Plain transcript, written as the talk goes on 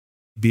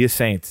be a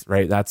saint,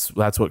 right? That's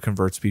what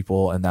converts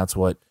people, and that's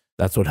what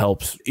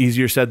helps.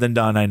 Easier said than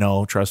done, I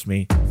know, trust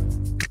me.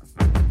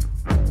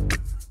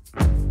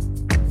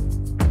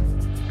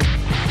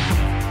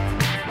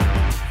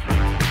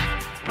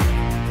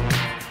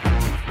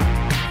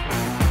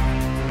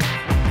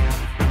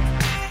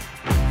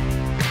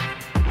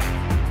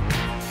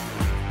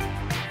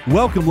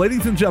 Welcome,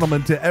 ladies and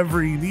gentlemen, to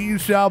Every Knee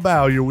Shall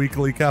Bow, your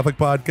weekly Catholic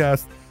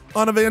podcast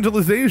on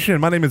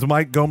evangelization. My name is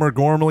Mike Gomer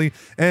Gormley,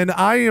 and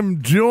I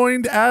am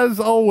joined,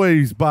 as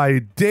always, by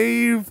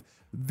Dave,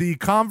 the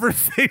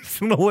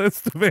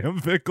conversationalist of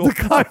Amvickle.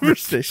 The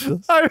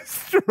conversationalist. I'm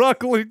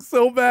struggling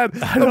so bad.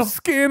 I'm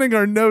scanning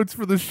our notes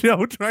for the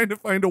show, trying to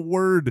find a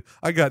word.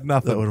 I got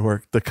nothing. That would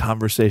work. The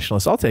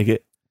conversationalist. I'll take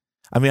it.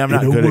 I mean, I'm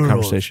not good at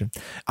conversation.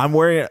 I'm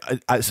wearing,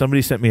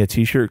 somebody sent me a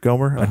t-shirt,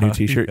 Gomer, a new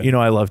t-shirt. Yeah. You know,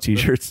 I love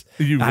t-shirts.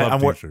 You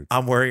love t-shirts.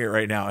 I'm wearing it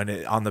right now,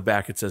 and on the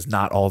back it says,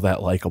 "Not all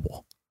that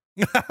likable."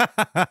 Isn't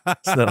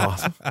that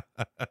awesome?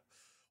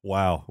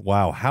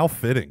 Wow. How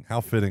fitting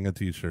a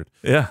t-shirt.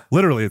 Yeah.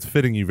 Literally, it's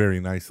fitting you very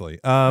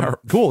nicely.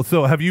 Cool.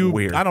 So have you,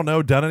 Weird. I don't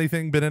know, done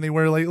anything, been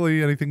anywhere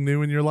lately? Anything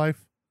new in your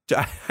life?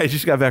 I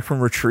just got back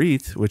from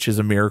retreat, which is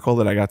a miracle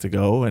that I got to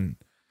go. And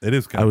it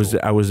is kind of cool.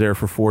 I was there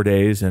for 4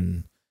 days,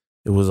 and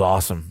it was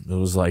awesome. It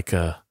was like,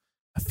 I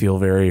feel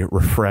very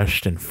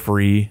refreshed and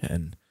free,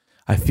 and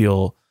I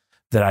feel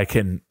that I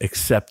can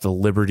accept the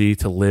liberty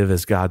to live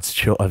as God's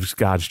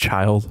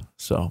child.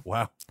 So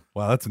wow,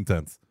 that's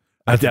intense.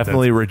 I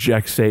definitely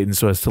reject Satan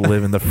so as to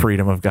live in the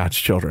freedom of God's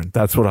children.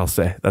 That's what I'll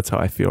say. That's how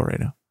I feel right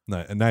now.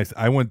 Nice.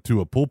 I went to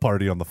a pool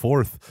party on the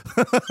 4th.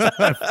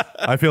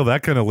 I feel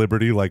that kind of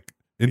liberty, like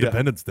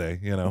Independence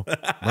Day,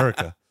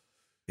 America.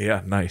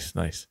 Yeah, nice.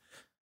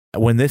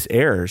 When this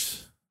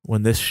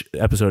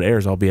episode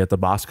airs, I'll be at the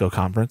Bosco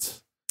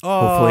conference.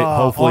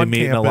 Hopefully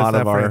meeting a lot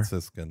of our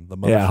Franciscan, the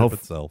mothership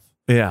itself.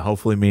 Yeah,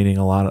 hopefully meeting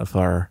a lot of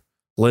our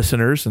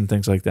listeners and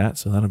things like that.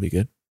 So that'll be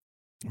good.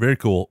 Very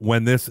cool.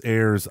 When this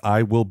airs,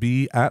 I will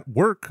be at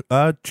work,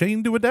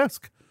 chained to a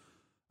desk,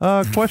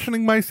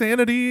 questioning my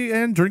sanity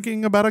and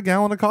drinking about a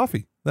gallon of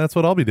coffee. That's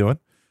what I'll be doing.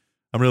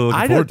 I'm really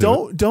looking forward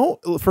to it.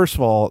 Don't. First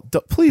of all,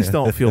 please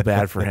don't feel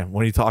bad for him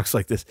when he talks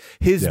like this.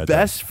 His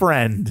best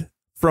friend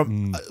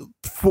from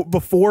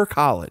before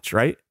college,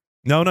 right?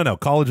 No.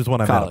 College is when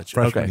I met him.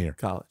 Freshman year.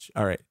 College.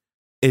 All right.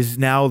 Is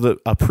now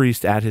a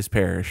priest at his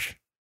parish.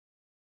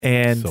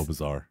 And so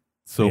bizarre.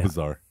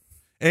 Bizarre.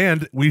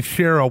 And we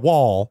share a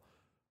wall,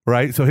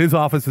 right? So his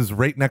office is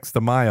right next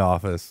to my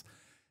office.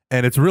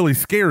 And it's really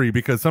scary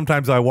because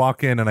sometimes I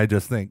walk in and I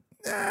just think,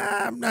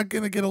 I'm not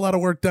going to get a lot of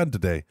work done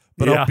today,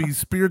 but I'll be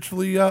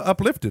spiritually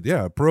uplifted.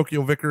 Yeah.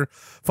 Parochial vicar,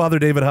 Father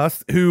David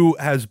Hust, who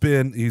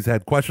he's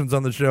had questions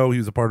on the show. He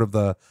was a part of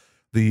the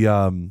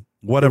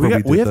whatever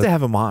we have to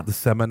have him on the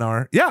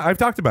seminar. Yeah, I've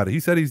talked about it.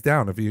 He said he's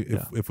down if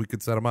we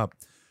could set him up.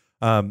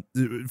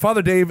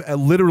 Father Dave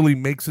literally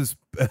makes his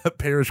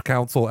parish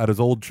council at his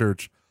old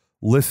church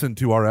listen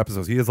to our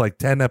episodes. He has like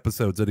 10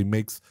 episodes that he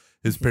makes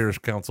his parish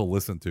council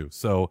listen to.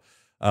 So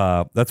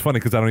that's funny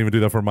because I don't even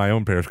do that for my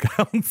own parish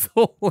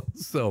council.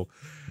 So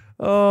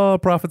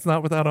prophet's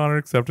not without honor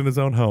except in his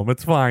own home.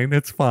 It's fine.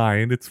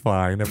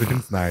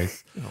 Everything's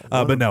nice.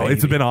 But no,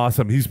 it's been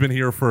awesome. He's been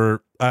here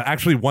for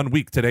actually 1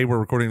 week. Today we're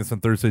recording this on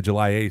Thursday,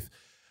 July 8th.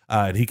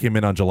 And he came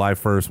in on July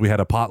 1st. We had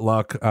a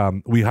potluck.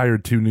 We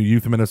hired 2 new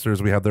youth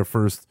ministers. We had their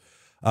first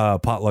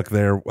potluck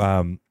there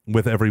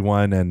with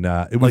everyone, and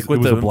it was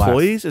with a blast.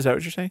 Employees. Is that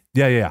what you're saying?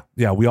 Yeah.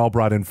 We all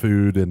brought in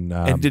food,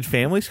 and did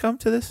families come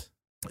to this?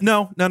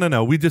 No.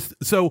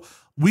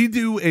 We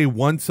do a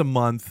once a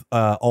month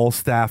all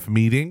staff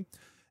meeting.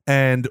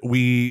 And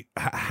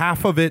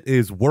half of it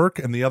is work,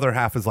 and the other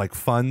half is like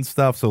fun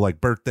stuff. So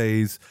like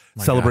birthdays,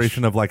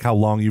 celebration of like how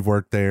long you've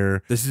worked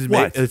there. This is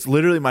it's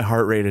literally my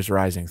heart rate is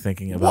rising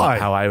thinking about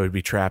how I would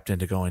be trapped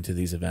into going to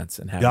these events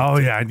and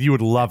having. And you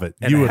would love it.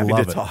 You would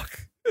love to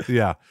talk.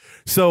 Yeah.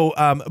 So,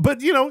 but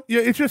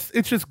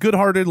it's just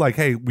good-hearted. Like,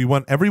 hey, we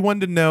want everyone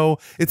to know.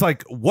 It's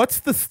like,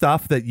 what's the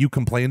stuff that you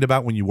complained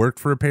about when you worked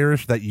for a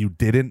parish that you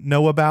didn't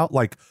know about?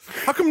 Like,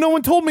 how come no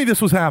one told me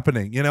this was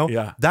happening?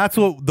 Yeah. That's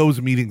what those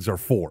meetings are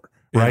for,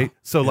 right? Yeah.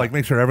 So, like,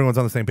 make sure everyone's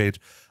on the same page,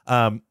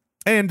 and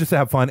just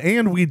have fun.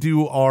 And we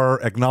do our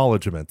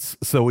acknowledgments.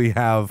 So we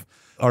have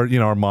our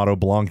motto: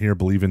 belong here,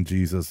 believe in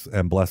Jesus,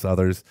 and bless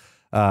others.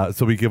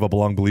 So we give a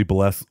belong, believe,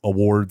 bless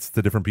awards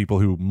to different people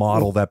who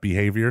model that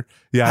behavior.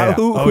 Yeah.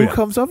 Who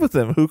comes up with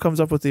them? Who comes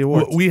up with the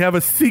awards? We have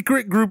a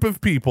secret group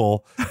of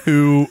people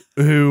who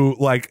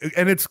like,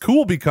 and it's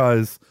cool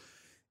because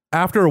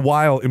after a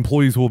while,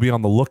 employees will be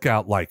on the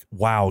lookout. Like,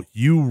 wow,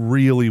 you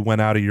really went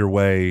out of your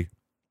way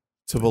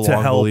to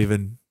belong, believe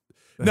in.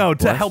 No,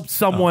 to help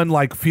someone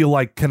like feel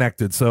like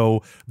connected.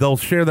 So they'll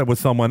share that with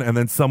someone, and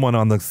then someone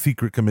on the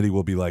secret committee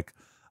will be like,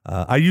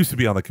 I used to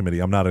be on the committee.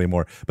 I'm not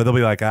anymore. But they'll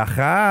be like,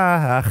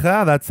 aha,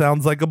 that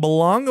sounds like a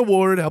Belong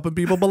Award, helping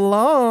people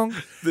belong.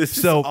 This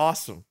is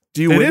awesome.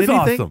 Do you win anything?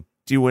 Awesome.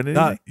 Do you win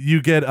anything?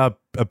 You get a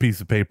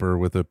piece of paper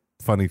with a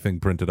funny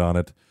thing printed on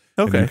it.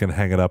 Okay. And you can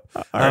hang it up.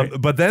 Right.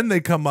 But then they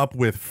come up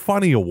with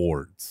funny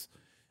awards.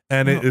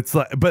 And it's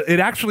like, but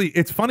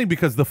it's funny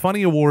because the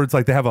funny awards,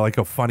 like they have a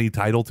funny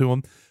title to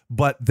them,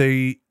 but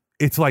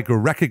it's like a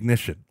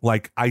recognition.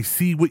 Like, I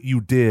see what you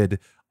did.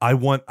 I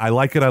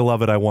like it. I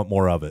love it. I want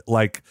more of it.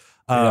 Like,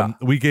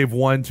 we gave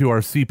one to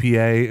our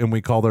CPA and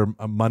we called her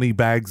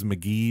Moneybags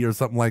McGee or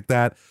something like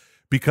that.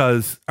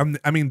 Because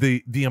I mean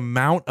the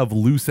amount of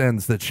loose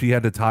ends that she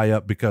had to tie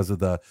up because of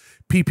the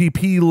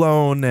PPP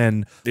loan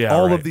and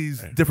all of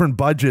these different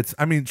budgets.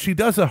 I mean, she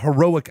does a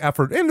heroic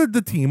effort, and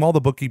the team, all the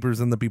bookkeepers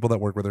and the people that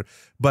work with her.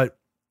 But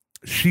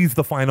she's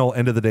the final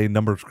end of the day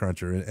numbers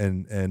cruncher,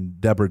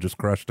 and Deborah just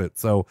crushed it.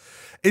 So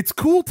it's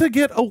cool to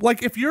get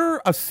like if you're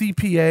a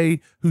CPA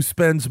who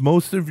spends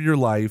most of your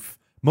life,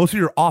 most of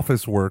your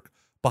office work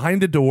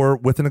behind a door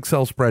with an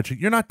Excel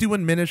spreadsheet. You're not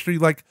doing ministry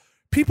like.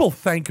 People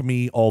thank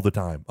me all the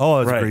time.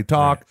 Oh, that's a great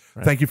talk.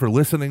 Right. Thank you for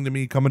listening to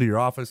me, coming to your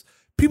office.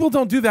 People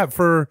don't do that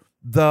for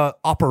the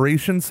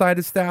operations side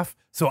of staff.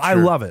 So I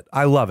love it.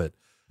 I love it.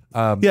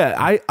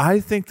 I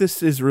think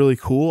this is really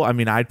cool. I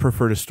mean, I'd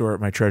prefer to store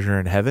my treasure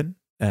in heaven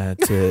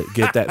to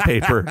get that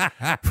paper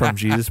from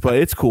Jesus, but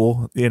it's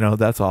cool.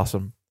 That's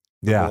awesome.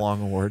 Yeah. A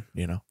long award,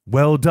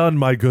 Well done,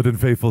 my good and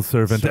faithful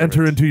servant.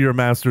 Enter into your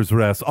master's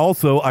rest.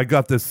 Also, I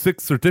got this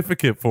 6th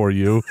certificate for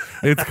you.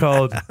 It's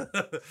called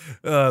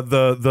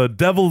the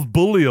Devil's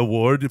Bully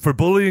Award for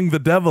bullying the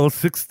devil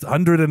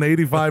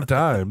 685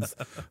 times.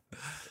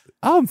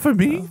 For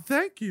me,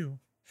 thank you.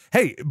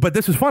 Hey, but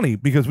this is funny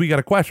because we got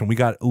a question. We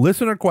got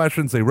listener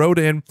questions. They wrote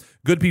in.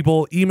 Good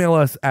people, email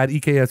us at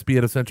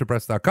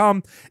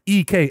eksb@ascensionpress.com,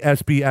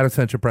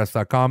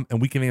 eksb@ascensionpress.com, and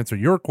we can answer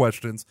your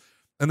questions.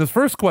 And this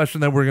first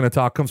question that we're going to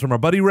talk comes from our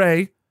buddy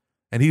Ray,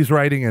 and he's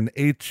writing an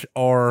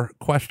HR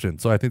question.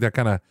 So I think that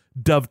kind of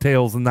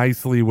dovetails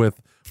nicely with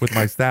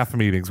my staff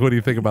meetings. What do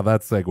you think about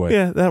that segue?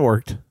 Yeah, that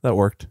worked.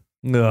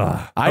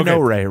 I know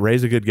Ray.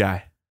 Ray's a good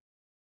guy.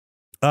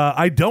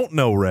 I don't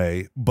know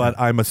Ray, but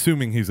I'm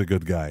assuming he's a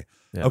good guy.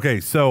 Yeah. Okay,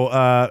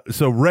 so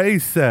Ray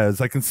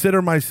says, I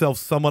consider myself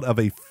somewhat of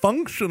a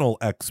functional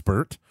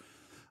expert.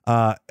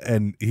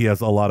 And he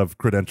has a lot of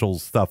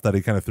credentials stuff that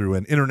he kind of threw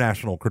in,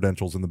 international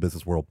credentials in the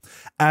business world.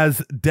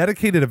 As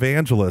dedicated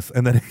evangelists,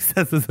 and then he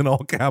says this in all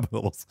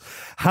capitals,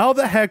 how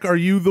the heck are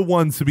you the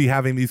ones to be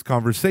having these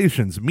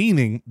conversations?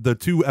 Meaning the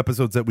 2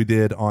 episodes that we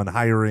did on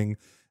hiring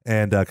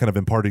and kind of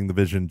imparting the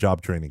vision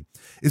job training.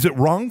 Is it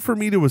wrong for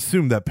me to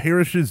assume that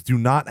parishes do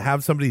not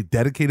have somebody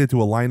dedicated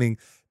to aligning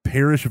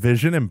parish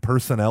vision and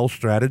personnel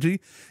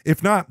strategy?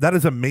 If not, that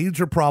is a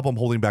major problem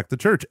holding back the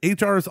church.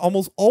 HR is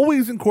almost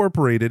always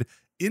incorporated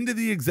into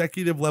the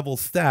executive level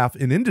staff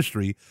in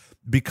industry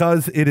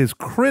because it is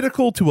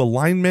critical to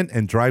alignment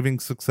and driving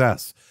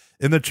success.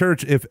 In the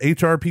church, if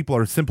HR people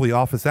are simply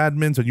office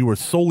admins and you are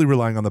solely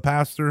relying on the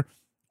pastor,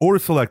 or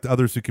select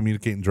others to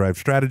communicate and drive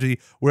strategy,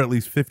 we're at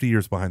least 50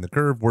 years behind the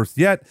curve. Worse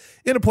yet,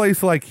 in a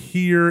place like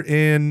here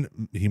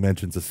he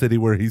mentions a city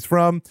where he's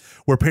from,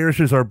 where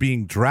parishes are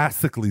being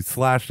drastically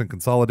slashed and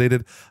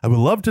consolidated. I would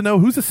love to know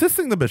who's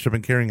assisting the bishop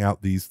in carrying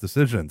out these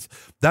decisions.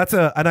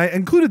 And I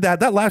included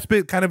that last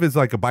bit kind of is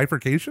like a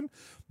bifurcation,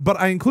 but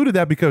I included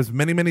that because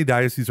many, many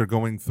dioceses are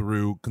going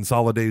through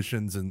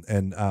consolidations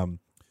and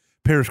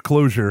parish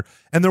closure,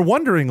 and they're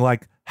wondering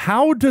like,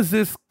 how does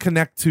this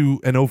connect to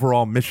an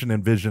overall mission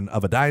and vision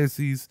of a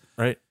diocese?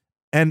 Right.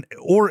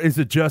 Or is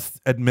it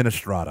just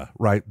administrata,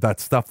 right? That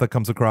stuff that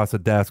comes across a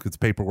desk, it's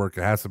paperwork,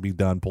 it has to be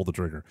done, pull the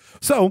trigger.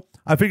 So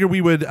I figured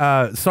we would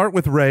start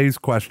with Ray's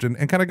question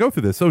and kind of go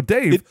through this. So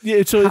Dave.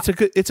 It's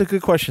a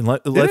good question.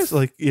 Let's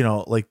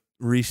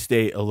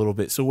restate a little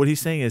bit. So what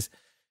he's saying is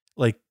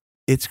like,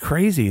 it's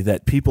crazy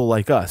that people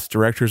like us,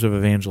 directors of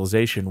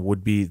evangelization,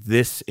 would be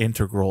this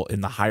integral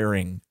in the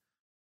hiring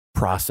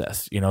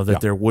process,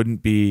 there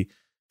wouldn't be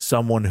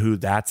someone who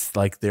that's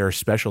like their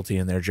specialty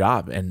in their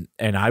job. And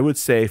I would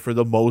say for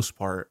the most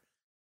part,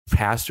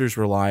 pastors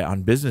rely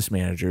on business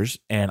managers,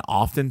 and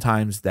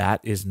oftentimes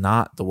that is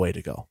not the way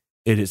to go.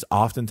 It is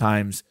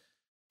oftentimes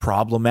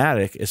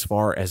problematic as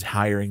far as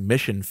hiring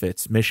mission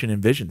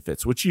and vision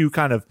fits, which you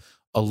kind of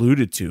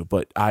alluded to,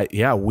 but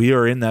we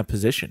are in that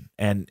position.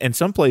 And in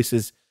some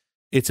places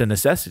it's a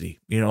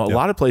necessity. A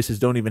lot of places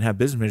don't even have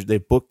business managers. They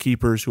have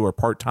bookkeepers who are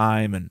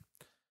part-time, and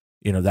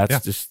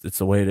just, it's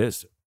the way it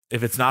is.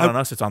 If it's not on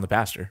us, it's on the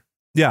pastor.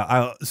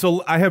 Yeah.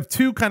 So I have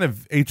 2 kind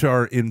of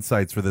HR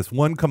insights for this.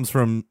 One comes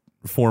from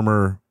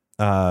former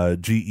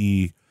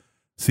GE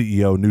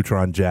CEO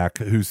Neutron Jack,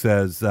 who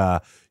says,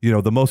 the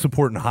most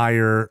important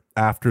hire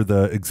after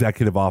the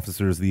executive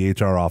officer is the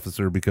HR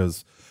officer,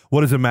 because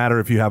what does it matter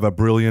if you have a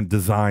brilliant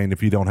design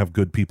if you don't have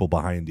good people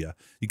behind you?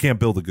 You can't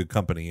build a good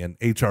company, and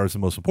HR is the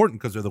most important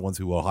because they're the ones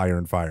who will hire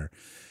and fire.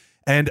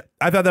 And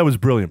I thought that was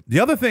brilliant.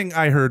 The other thing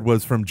I heard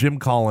was from Jim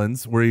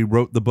Collins, where he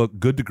wrote the book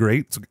Good to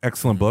Great. It's an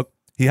excellent book.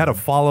 He had a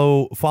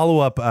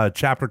follow-up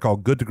chapter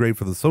called Good to Great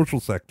for the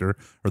social sector,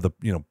 or the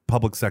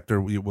public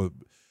sector,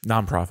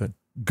 nonprofit,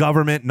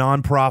 government,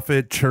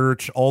 nonprofit,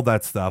 church, all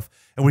that stuff.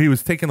 And where he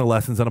was taking the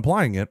lessons and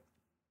applying it.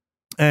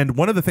 And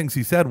one of the things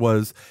he said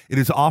was, it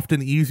is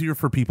often easier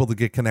for people to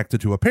get connected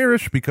to a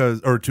parish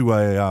to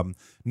a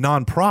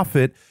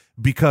nonprofit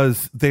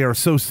because they are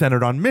so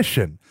centered on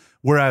mission.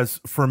 Whereas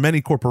for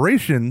many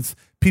corporations,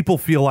 people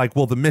feel like,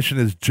 well, the mission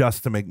is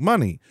just to make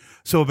money.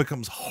 So it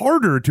becomes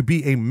harder to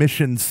be a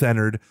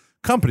mission-centered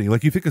company.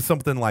 Like you think of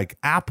something like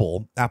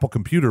Apple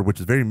Computer, which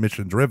is very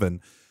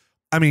mission-driven.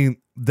 I mean,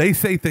 they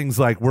say things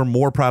like, we're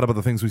more proud of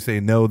the things we say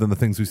no than the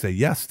things we say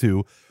yes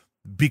to,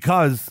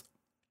 because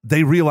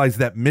they realize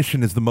that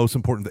mission is the most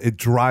important. It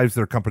drives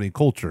their company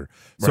culture.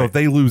 So Right. if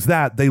they lose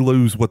that, they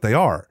lose what they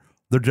are.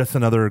 They're just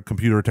another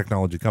computer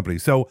technology company.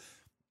 So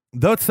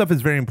that stuff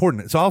is very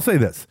important. So I'll say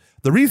this.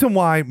 The reason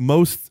why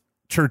most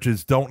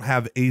churches don't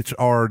have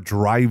HR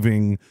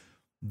driving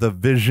the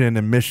vision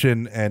and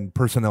mission and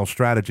personnel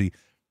strategy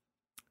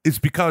is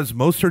because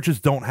most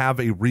churches don't have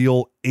a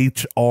real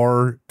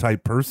HR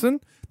type person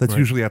that's Right.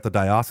 usually at the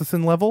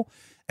diocesan level.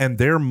 And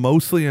they're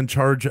mostly in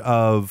charge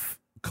of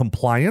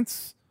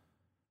compliance,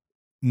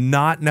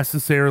 not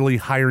necessarily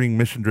hiring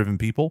mission-driven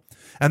people.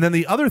 And then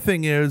the other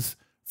thing is,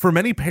 for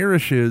many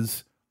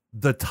parishes,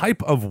 the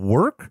type of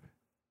work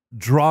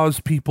draws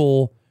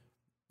people,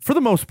 for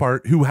the most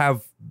part, who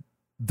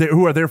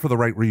are there for the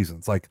right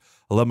reasons. Like,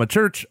 I love my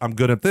church, I'm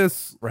good at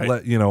this, Right.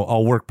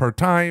 I'll work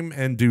part-time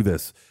and do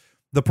this.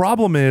 The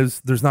problem is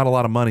there's not a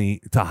lot of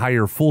money to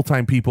hire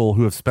full-time people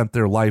who have spent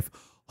their life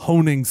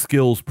honing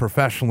skills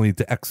professionally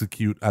to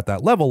execute at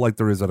that level like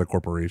there is at a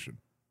corporation.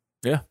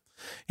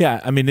 Yeah,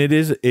 I mean it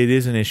is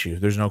an issue.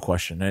 There's no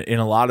question. In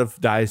a lot of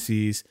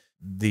dioceses,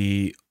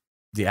 the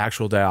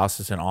actual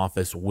diocesan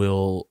office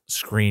will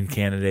screen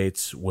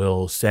candidates,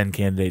 will send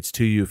candidates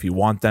to you if you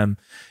want them.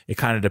 It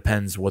kind of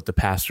depends what the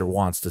pastor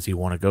wants. Does he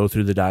want to go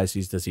through the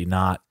diocese? Does he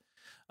not?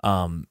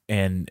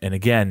 And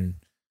again,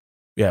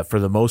 yeah, for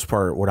the most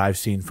part, what I've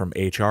seen from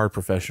HR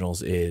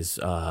professionals is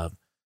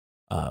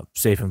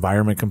safe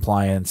environment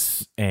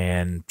compliance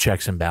and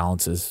checks and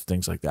balances,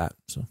 things like that.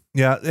 So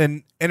Yeah,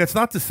 and it's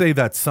not to say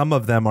that some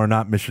of them are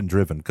not mission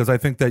driven, because I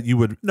think that you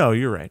would, no,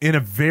 you're right. in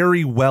a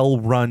very well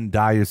run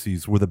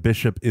diocese where the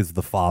bishop is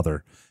the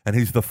father, and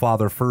he's the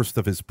father first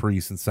of his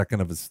priests and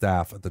second of his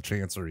staff at the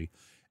chancery,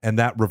 and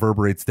that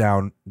reverberates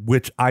down,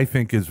 which I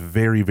think is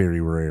very, very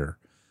rare.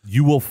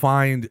 You will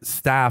find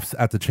staffs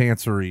at the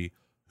chancery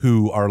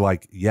who are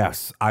like,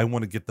 yes, I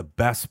want to get the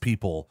best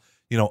people.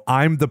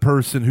 I'm the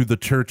person who the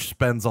church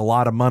spends a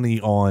lot of money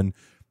on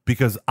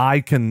because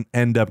I can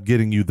end up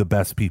getting you the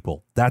best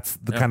people. That's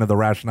the kind of the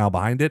rationale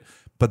behind it,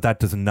 but that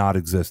does not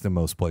exist in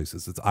most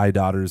places. It's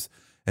I-dotters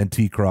and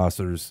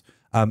T-crossers.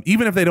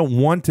 Even if they don't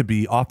want to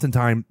be,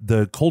 oftentimes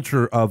the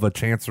culture of a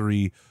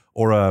chancery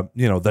or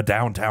the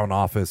downtown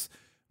office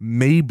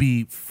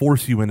maybe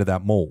force you into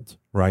that mold,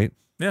 right?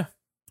 Yeah.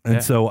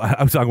 And so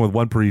I was talking with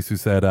one priest who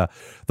said, the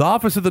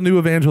Office of the New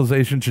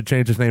Evangelization should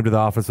change its name to the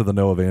Office of the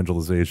No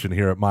Evangelization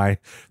here at my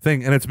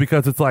thing. And it's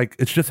because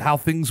it's just how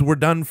things were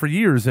done for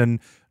years and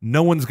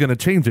no one's going to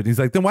change it. He's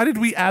like, then why did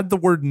we add the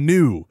word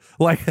new?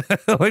 Like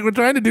we're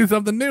trying to do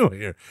something new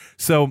here.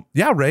 So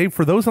yeah, Ray,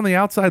 for those on the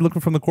outside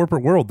looking from the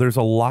corporate world, there's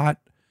a lot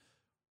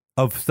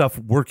of stuff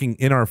working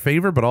in our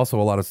favor, but also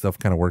a lot of stuff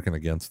kind of working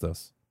against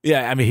us.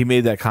 Yeah. I mean, he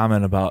made that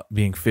comment about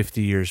being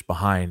 50 years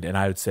behind. And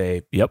I would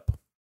say, yep,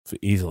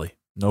 easily.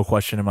 No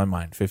question in my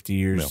mind, 50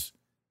 years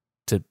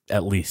to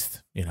at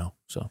least,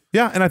 so.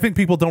 Yeah, and I think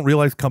people don't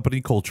realize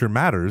company culture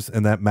matters,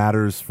 and that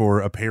matters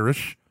for a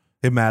parish.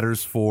 It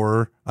matters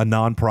for a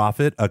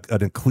nonprofit,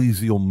 an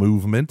ecclesial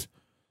movement,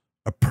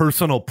 a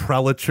personal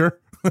prelature,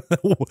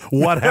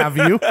 what have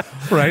you,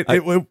 right?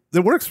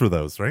 It works for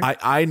those, right?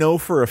 I know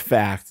for a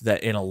fact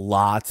that in a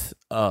lot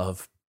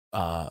of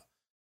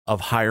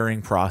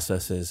hiring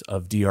processes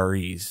of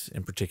DREs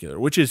in particular,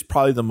 which is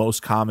probably the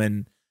most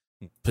common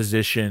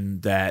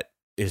position that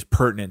is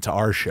pertinent to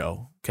our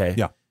show. Okay.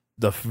 Yeah.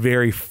 The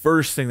very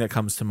first thing that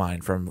comes to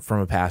mind from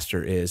a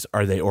pastor is,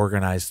 are they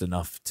organized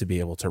enough to be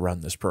able to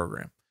run this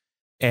program?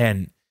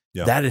 And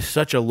that is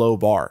such a low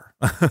bar.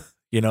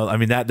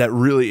 That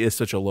really is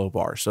such a low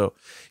bar. So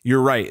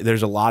you're right.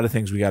 There's a lot of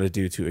things we got to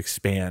do to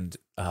expand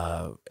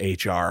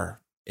HR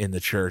in the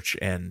church.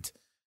 And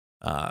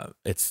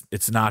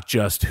it's not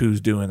just who's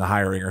doing the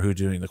hiring or who's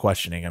doing the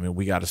questioning. I mean,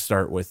 we got to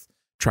start with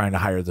trying to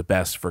hire the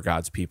best for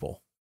God's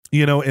people.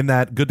 In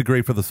that Good to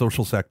Great for the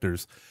Social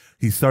Sectors,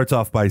 he starts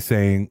off by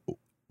saying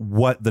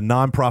what the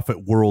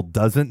nonprofit world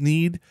doesn't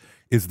need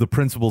is the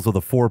principles of the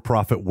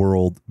for-profit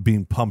world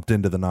being pumped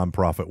into the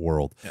nonprofit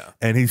world. Yeah.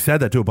 And he said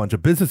that to a bunch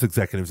of business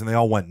executives, and they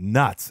all went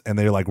nuts, and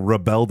they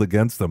rebelled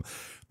against them.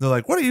 They're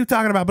like, what are you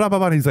talking about? Blah, blah,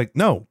 blah. And he's like,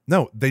 no,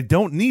 they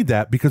don't need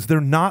that because they're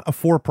not a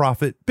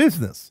for-profit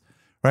business,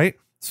 right?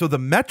 So the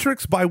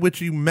metrics by which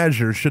you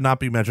measure should not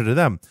be measured to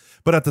them.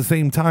 But at the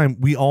same time,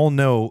 we all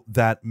know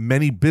that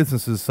many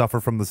businesses suffer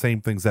from the same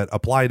things that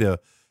apply to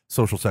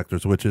social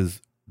sectors, which is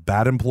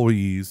bad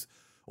employees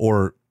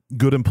or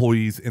good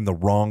employees in the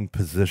wrong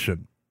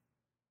position.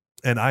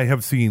 And I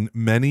have seen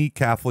many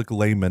Catholic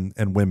laymen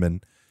and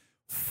women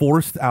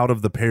forced out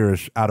of the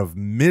parish out of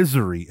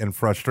misery and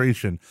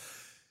frustration,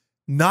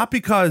 not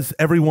because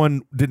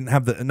everyone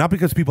not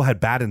because people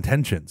had bad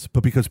intentions,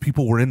 but because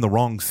people were in the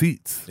wrong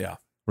seats. Yeah.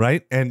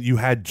 Right. And you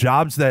had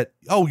jobs that,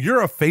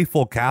 you're a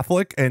faithful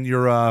Catholic and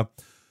you're a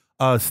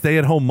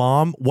stay-at-home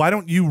mom. Why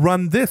don't you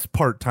run this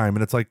part-time?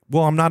 And it's like,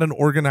 well, I'm not an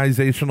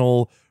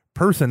organizational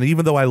person.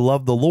 Even though I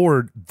love the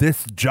Lord,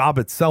 this job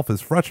itself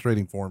is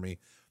frustrating for me.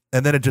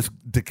 And then it just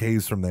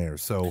decays from there.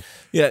 So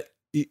yeah,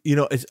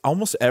 it's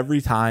almost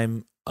every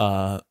time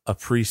a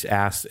priest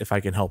asks if I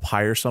can help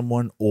hire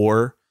someone,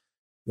 or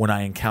when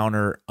I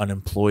encounter an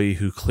employee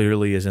who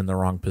clearly is in the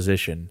wrong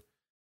position,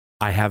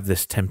 I have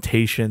this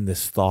temptation,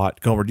 this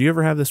thought. Gomer, do you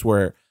ever have this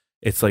where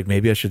it's like,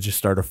 maybe I should just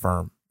start a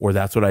firm, or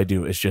that's what I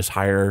do is just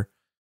hire.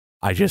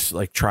 I just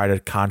like try to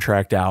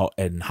contract out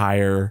and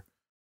hire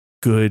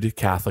good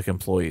Catholic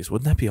employees.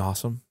 Wouldn't that be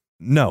awesome?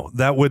 No,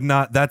 that would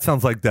not. That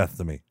sounds like death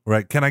to me,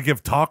 right? Can I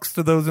give talks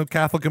to those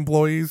Catholic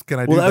employees? Can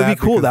I do that? Well, that would be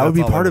cool. Because That would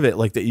be that's part all of it.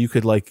 Like that you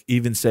could like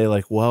even say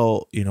like,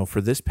 well, for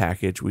this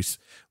package,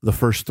 the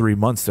first 3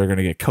 months, they're going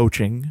to get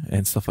coaching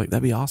and stuff like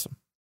that'd be awesome.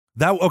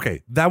 That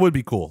would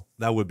be cool.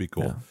 That would be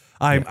cool.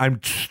 Yeah. I'm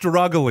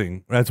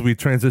struggling as we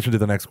transition to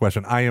the next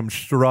question. I am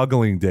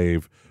struggling,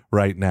 Dave,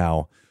 right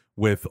now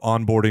with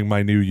onboarding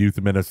my new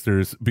youth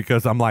ministers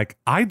because I'm like,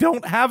 I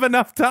don't have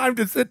enough time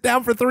to sit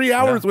down for 3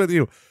 hours with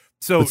you.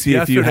 So let's see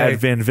if you had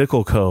Van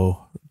Vickle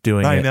Co.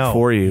 doing it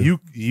for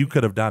you. You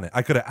could have done it.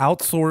 I could have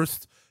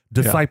outsourced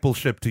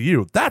discipleship to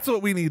you. That's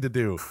what we need to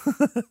do.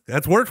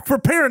 That's work for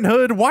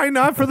Parenthood. Why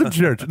not for the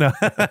church? No.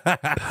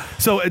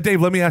 So, Dave,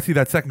 let me ask you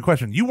that second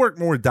question. You work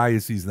more with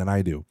dioceses than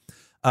I do.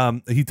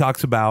 He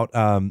talks about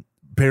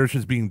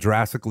parishes being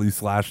drastically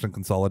slashed and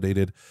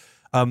consolidated.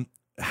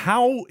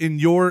 How, in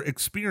your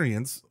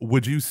experience,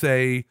 would you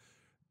say,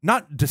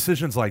 not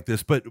decisions like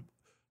this, but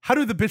how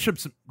do the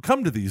bishops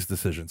come to these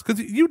decisions? Because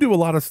you do a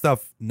lot of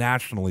stuff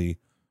nationally,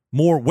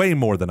 way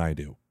more than I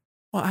do.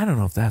 Well, I don't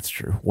know if that's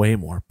true. Way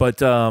more. But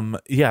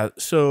yeah,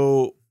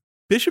 so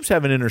bishops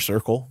have an inner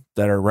circle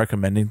that are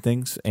recommending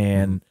things.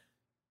 And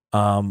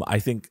I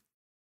think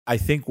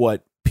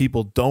what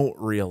people don't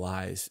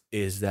realize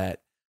is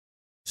that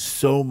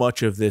so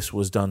much of this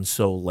was done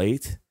so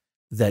late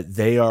that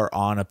they are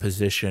in a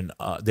position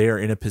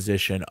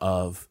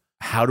of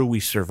how do we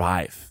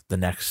survive the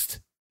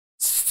next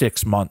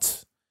 6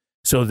 months?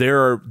 So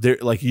they're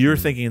like, you're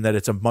thinking that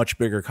it's a much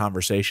bigger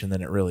conversation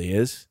than it really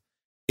is.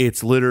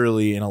 It's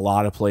literally in a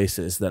lot of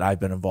places that I've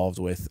been involved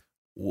with.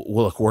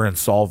 Well, look, we're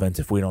insolvent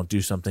if we don't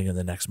do something in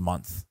the next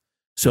month.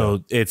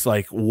 So it's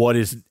like, what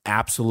is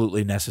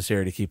absolutely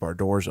necessary to keep our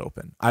doors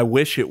open? I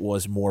wish it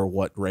was more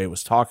what Ray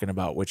was talking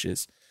about, which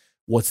is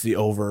what's the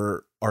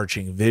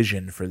overarching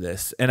vision for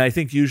this? And I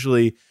think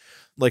usually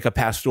like a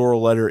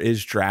pastoral letter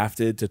is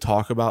drafted to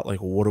talk about like,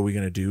 what are we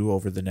going to do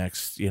over the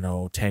next,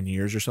 10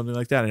 years or something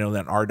like that. I know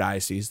that in our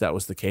diocese, that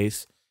was the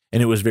case.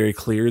 And it was very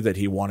clear that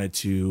he wanted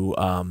to,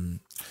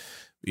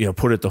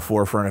 put at the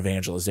forefront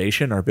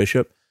evangelization, our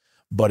bishop.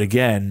 But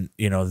again,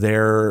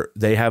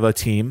 they have a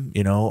team,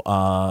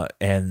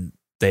 and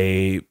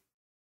they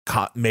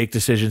make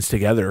decisions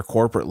together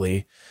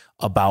corporately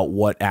about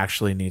what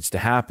actually needs to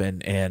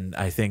happen. And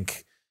I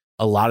think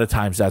a lot of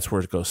times that's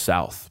where it goes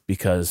south,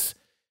 because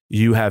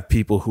you have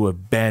people who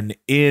have been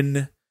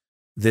in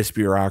this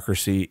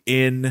bureaucracy,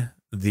 in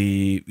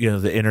the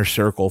inner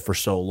circle for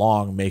so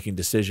long, making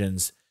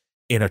decisions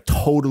in a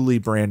totally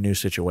brand new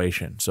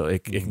situation. So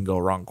it can go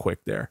wrong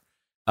quick there.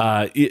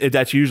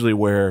 That's usually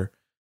where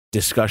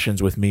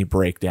discussions with me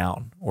break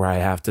down, where I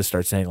have to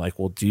start saying like,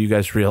 well, do you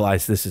guys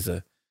realize this is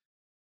a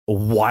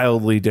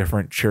wildly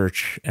different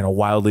church and a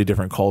wildly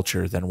different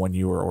culture than when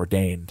you were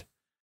ordained,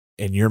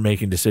 and you're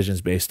making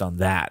decisions based on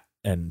that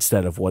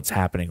instead of what's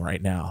happening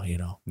right now,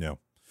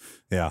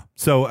 Yeah.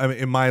 So I mean,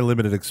 in my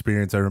limited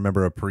experience, I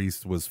remember a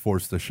priest was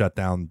forced to shut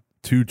down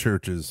 2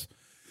 churches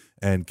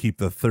and keep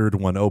the third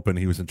one open.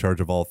 He was in charge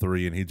of all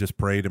 3, and he just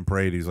prayed and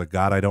prayed. He's like,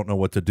 God, I don't know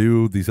what to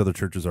do. These other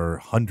churches are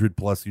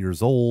 100+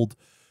 years old.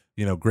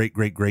 Great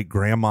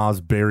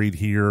grandmas buried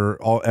here.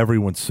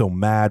 Everyone's so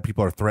mad.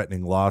 People are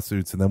threatening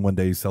lawsuits. And then one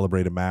day he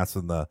celebrated mass,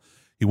 and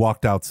he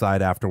walked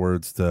outside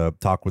afterwards to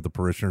talk with the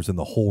parishioners, and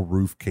the whole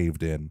roof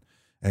caved in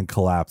and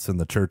collapsed, and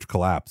the church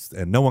collapsed,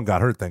 and no one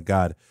got hurt, thank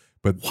God.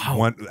 But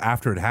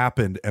after it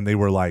happened, and they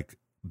were like,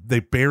 they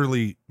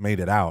barely made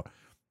it out,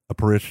 a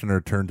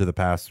parishioner turned to the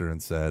pastor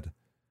and said,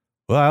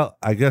 well,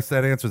 I guess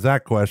that answers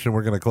that question.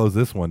 We're going to close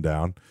this one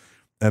down.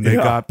 And they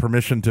got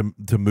permission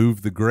to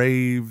move the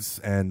graves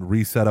and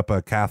reset up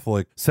a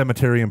Catholic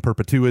cemetery in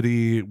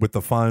perpetuity with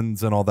the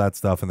funds and all that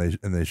stuff, and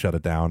they shut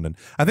it down. And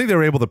I think they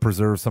were able to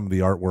preserve some of the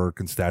artwork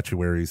and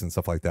statuaries and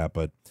stuff like that.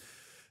 But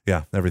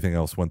yeah, everything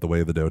else went the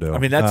way of the dodo. I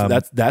mean,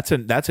 that's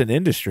an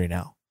industry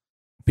now.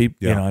 People,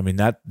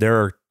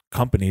 there are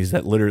companies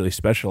that literally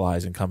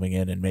specialize in coming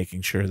in and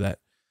making sure that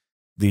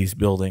these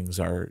buildings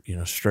are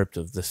stripped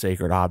of the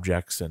sacred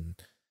objects and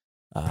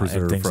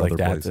things like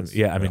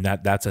that. I mean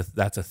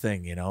that's a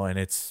thing, and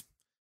it's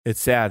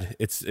sad.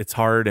 It's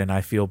hard, and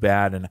I feel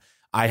bad, and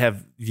I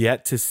have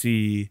yet to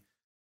see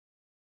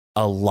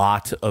a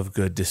lot of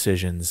good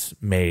decisions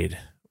made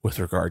with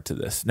regard to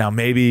this. Now,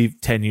 maybe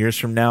 10 years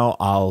from now,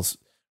 I'll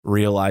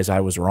realize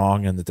I was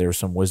wrong and that there's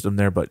some wisdom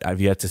there, but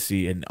I've yet to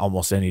see in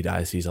almost any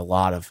diocese a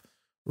lot of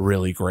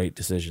really great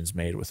decisions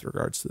made with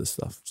regards to this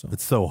stuff. So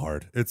it's so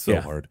hard. It's so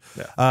hard.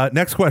 Yeah.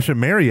 Next question.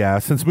 Mary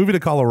asks, since moving to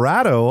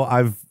Colorado,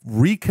 I've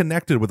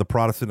reconnected with a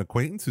Protestant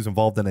acquaintance who's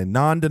involved in a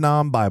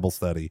non-denom Bible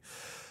study.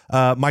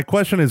 My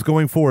question is,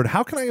 going forward,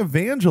 how can I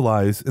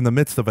evangelize in the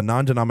midst of a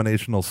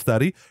non-denominational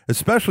study,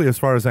 especially as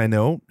far as I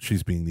know,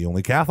 she's being the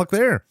only Catholic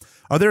there?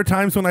 Are there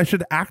times when I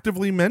should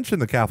actively mention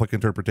the Catholic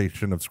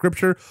interpretation of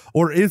Scripture,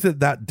 or is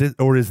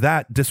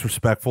that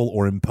disrespectful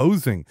or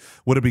imposing?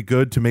 Would it be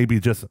good to maybe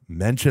just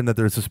mention that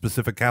there's a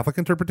specific Catholic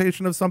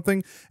interpretation of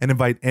something and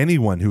invite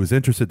anyone who is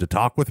interested to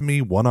talk with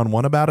me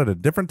one-on-one about it at a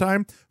different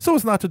time, so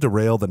as not to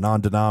derail the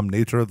non-denom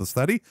nature of the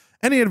study?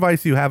 Any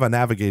advice you have on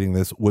navigating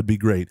this would be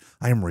great.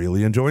 I am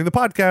really enjoying the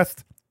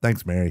podcast.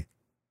 Thanks, Mary.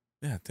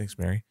 Yeah, thanks,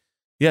 Mary.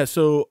 Yeah,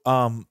 so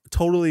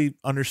totally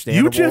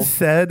understandable. You just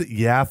said,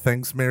 yeah,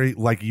 thanks, Mary,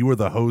 like you were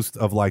the host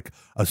of like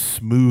a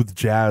smooth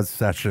jazz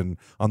session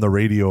on the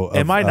radio. Of,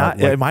 am I not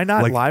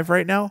like, live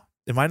right now?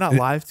 Am I not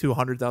live to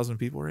 100,000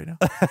 people right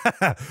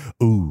now?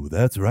 Ooh,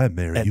 that's right,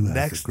 Mary. And you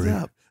next great.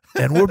 up,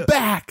 and we're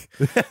back.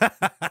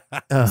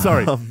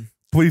 Sorry.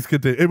 Please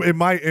continue.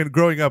 And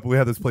growing up, we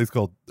had this place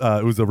called,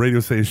 it was a radio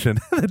station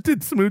that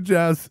did smooth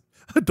jazz,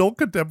 adult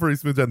contemporary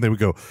smooth jazz. And they would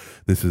go,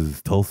 this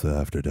is Tulsa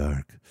After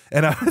Dark.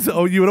 And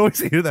you would always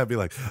hear that, be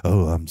like,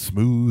 oh, I'm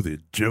smooth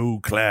at Joe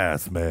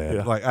Class, man.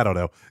 Yeah. Like, I don't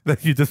know.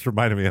 You just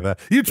reminded me of that.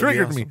 You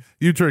triggered me.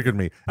 You triggered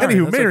me. All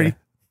Anywho, right, Mary.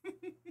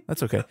 Okay.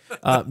 That's okay.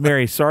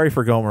 Mary, sorry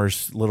for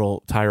Gomer's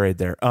little tirade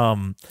there.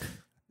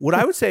 What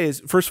I would say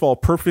is, first of all,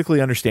 perfectly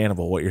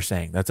understandable what you're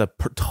saying. That's a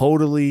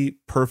totally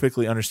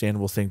perfectly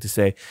understandable thing to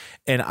say.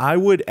 And I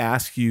would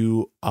ask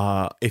you,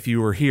 if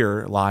you were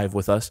here live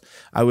with us,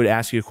 I would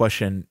ask you a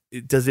question.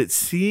 Does it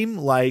seem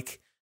like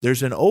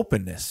there's an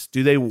openness?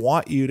 Do they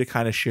want you to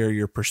kind of share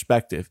your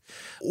perspective?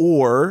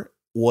 Or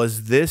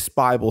was this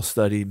Bible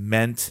study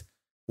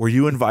were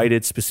you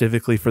invited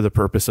specifically for the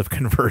purpose of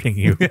converting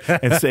you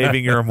and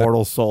saving your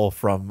immortal soul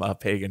from a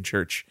pagan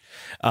church?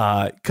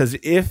 Because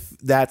if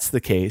that's the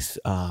case,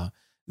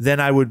 then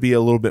I would be a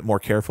little bit more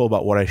careful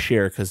about what I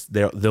share, because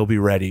they'll be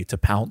ready to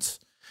pounce.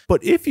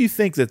 But if you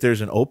think that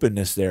there's an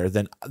openness there,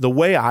 then the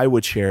way I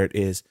would share it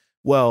is,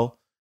 well,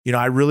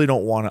 I really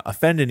don't want to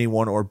offend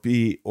anyone or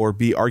be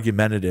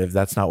argumentative.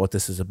 That's not what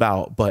this is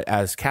about. But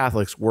as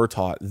Catholics, we're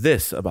taught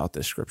this about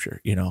this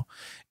scripture,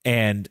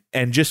 and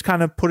just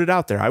kind of put it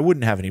out there. I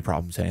wouldn't have any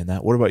problem saying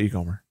that. What about you,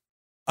 Gomer?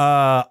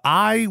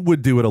 I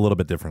would do it a little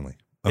bit differently.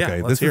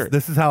 Okay, yeah,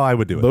 this is how I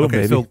would do it. Boom,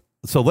 okay, baby.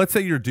 so let's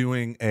say you're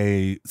doing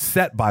a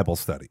set Bible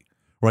study,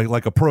 right?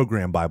 Like a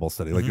program Bible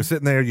study. Like you're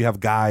sitting there, you have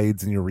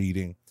guides and you're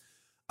reading.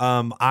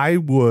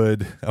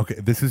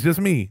 This is just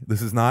me.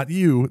 This is not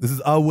you. This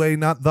is a way,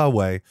 not the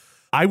way.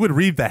 I would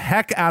read the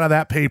heck out of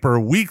that paper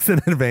weeks in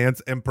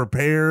advance and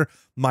prepare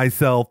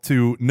myself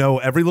to know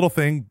every little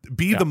thing,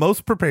 be the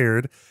most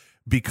prepared,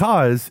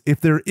 because if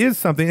there is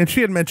something, and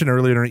she had mentioned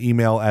earlier in her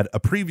email at a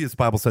previous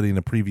Bible study in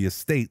a previous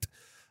state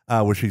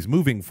where she's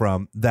moving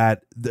from,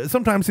 that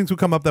sometimes things would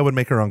come up that would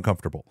make her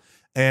uncomfortable.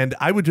 And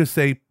I would just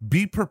say,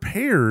 be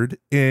prepared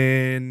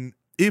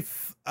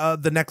if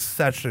the next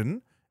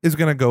session is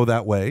going to go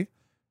that way,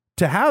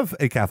 to have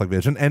a Catholic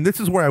vision. And this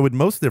is where I would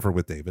most differ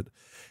with David,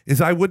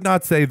 is I would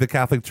not say the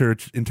Catholic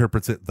Church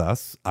interprets it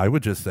thus. I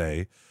would just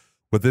say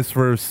what this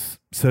verse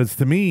says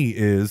to me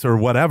is, or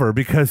whatever,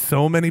 because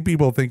so many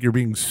people think you're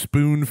being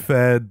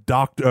spoon-fed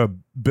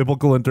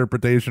biblical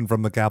interpretation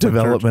from the Catholic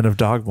Development Church. of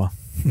dogma.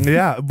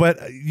 Yeah,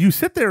 but you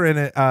sit there in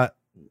it.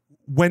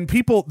 When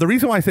people, the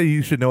reason why I say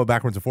you should know it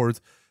backwards and forwards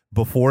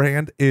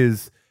beforehand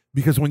is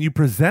because when you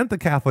present the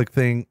Catholic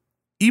thing,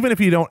 even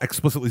if you don't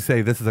explicitly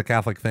say this is a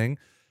Catholic thing,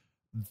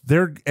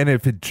 and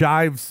if it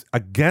jives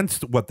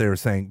against what they're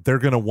saying, they're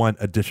going to want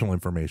additional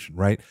information,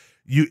 right?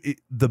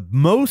 The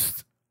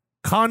most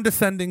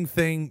condescending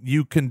thing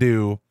you can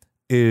do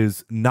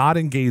is not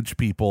engage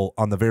people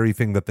on the very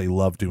thing that they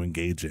love to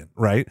engage in,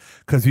 right?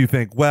 Because you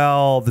think,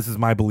 well, this is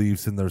my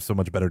beliefs and they're so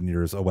much better than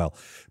yours. Oh, well.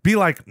 Be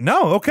like,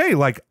 no, okay,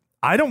 like,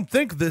 I don't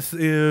think this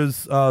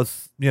is, I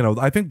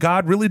think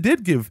God really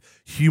did give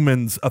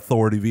humans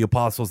authority, the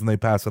apostles, and they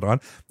pass it on.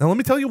 Now, let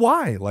me tell you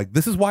why. Like,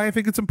 this is why I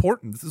think it's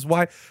important. This is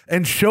why,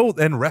 and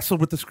wrestle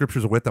with the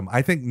scriptures with them.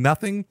 I think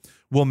nothing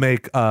will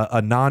make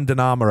a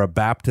non-denom or a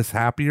Baptist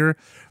happier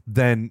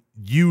than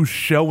you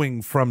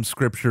showing from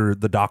scripture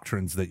the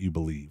doctrines that you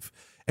believe.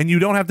 And you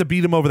don't have to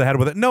beat them over the head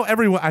with it. No,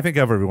 I think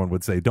everyone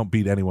would say don't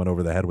beat anyone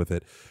over the head with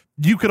it.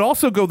 You could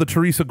also go the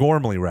Teresa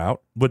Gormley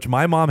route, which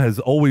my mom has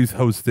always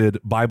hosted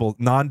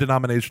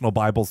non-denominational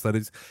Bible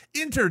studies,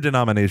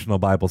 interdenominational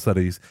Bible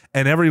studies,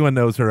 and everyone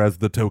knows her as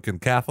the token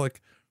Catholic.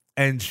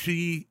 And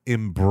she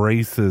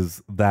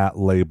embraces that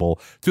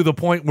label to the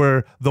point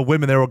where the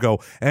women there will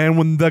go, and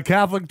when the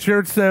Catholic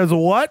Church says,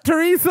 what,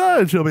 Teresa?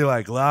 And she'll be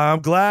like, well,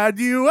 I'm glad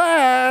you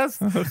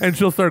asked. And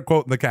she'll start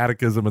quoting the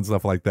catechism and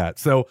stuff like that.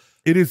 So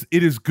it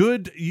is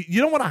good.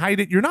 You don't want to hide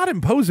it. You're not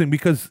imposing,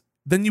 because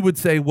then you would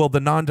say, well, the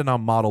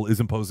non-denom model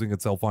is imposing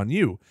itself on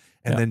you.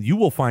 And then you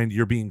will find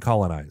you're being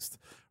colonized,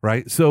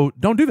 right? So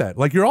don't do that.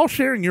 Like, you're all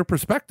sharing your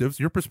perspectives.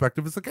 Your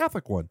perspective is the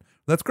Catholic one.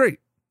 That's great.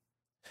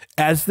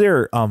 As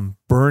they're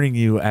burning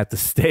you at the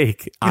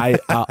stake,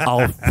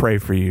 I'll pray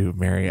for you,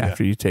 Mary,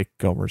 after you take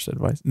Gomer's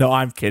advice. No,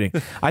 I'm kidding.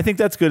 I think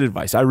that's good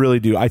advice. I really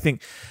do. I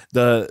think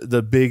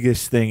the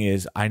biggest thing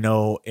is, I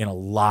know in a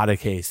lot of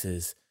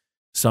cases,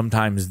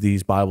 sometimes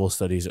these Bible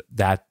studies,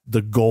 that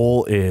the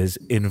goal is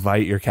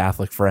invite your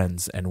Catholic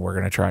friends and we're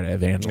going to try to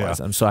evangelize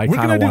them. So I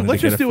kind of wanted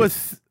to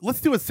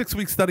let's do a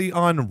 6-week study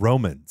on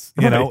Romans.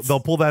 You know, they'll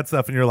pull that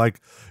stuff and you're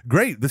like,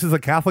 great, this is a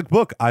Catholic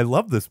book. I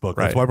love this book.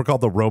 That's why we're called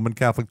the Roman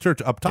Catholic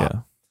Church up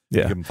top.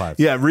 Yeah. Give them 5.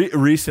 Yeah.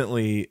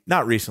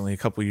 Not recently, a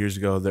couple of years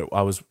ago, that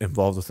I was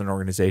involved with an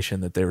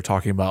organization that they were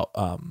talking about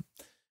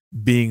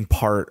being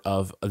part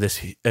of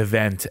this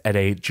event at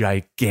a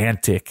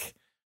gigantic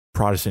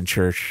Protestant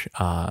church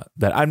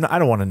that I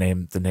don't want to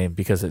name the name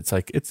because it's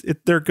like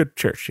they're a good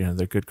church, you know,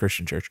 they're a good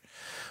Christian church,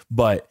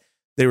 but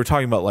they were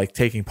talking about like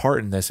taking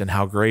part in this and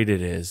how great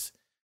it is.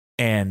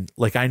 And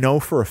like, I know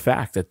for a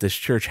fact that this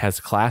church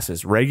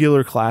has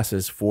regular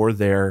classes for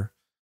their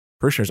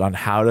parishioners on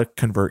how to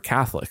convert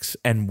Catholics,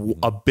 and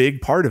a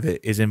big part of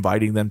it is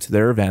inviting them to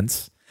their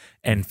events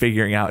and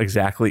figuring out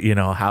exactly, you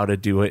know, how to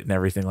do it and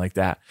everything like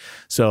that.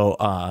 So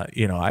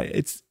you know,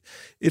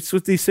 it's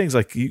with these things,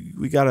 like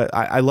we gotta,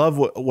 I love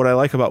what I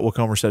like about what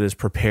Comer said is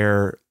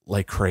prepare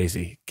like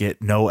crazy,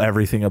 know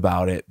everything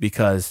about it,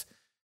 because,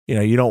 you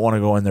know, you don't want to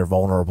go in there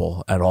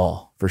vulnerable at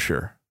all, for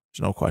sure.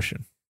 There's no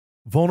question.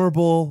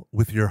 Vulnerable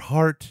with your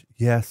heart,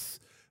 yes,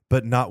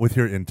 but not with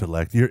your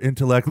intellect. Your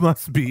intellect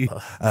must be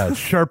a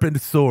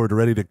sharpened sword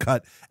ready to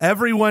cut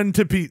everyone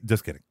to pieces.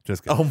 Just kidding.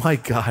 Oh my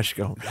gosh,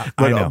 go.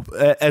 I know.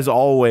 As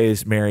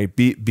always, Mary,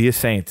 be a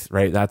saint,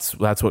 right? That's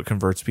what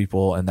converts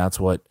people, and that's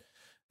what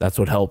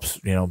helps,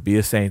 you know, be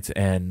a saint.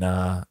 And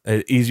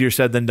easier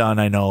said than done,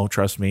 I know,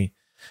 trust me.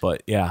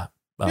 But yeah.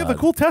 The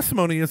cool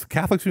testimony is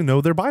Catholics who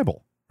know their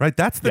Bible, right?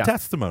 That's the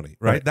testimony,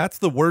 right? That's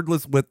the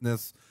wordless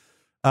witness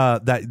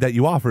that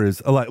you offer.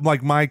 Is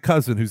like my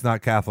cousin who's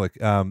not Catholic,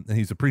 and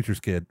he's a preacher's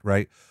kid,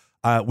 right?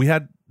 We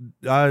had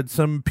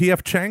some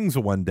P.F. Chang's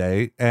one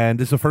day,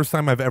 and it's the first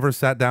time I've ever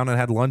sat down and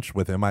had lunch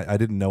with him. I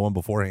didn't know him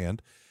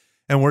beforehand.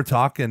 And we're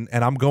talking,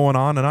 and I'm going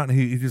on and on. And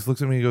he just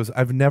looks at me and he goes,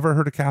 I've never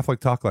heard a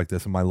Catholic talk like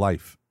this in my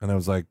life. And I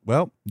was like,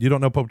 well, you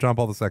don't know Pope John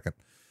Paul II.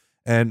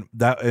 And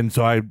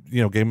so I,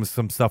 you know, gave him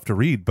some stuff to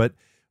read. But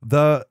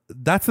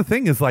that's the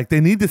thing, is like, they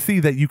need to see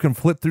that you can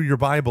flip through your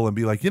Bible and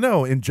be like, you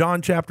know, in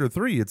John chapter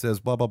 3, it says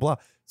blah, blah, blah.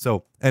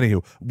 So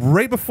anywho,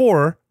 right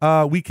before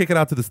we kick it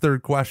out to this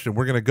third question,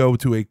 we're going to go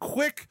to a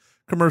quick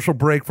commercial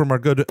break from our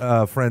good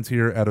friends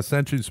here at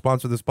Ascension, who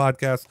sponsor this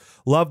podcast.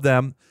 Love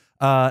them.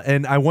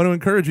 And I want to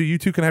encourage you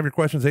too can have your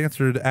questions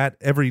answered at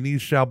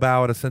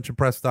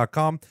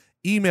everykneeshallbow@ascensionpress.com.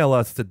 Email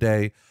us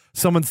today.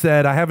 Someone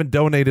said, I haven't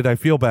donated, I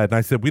feel bad. And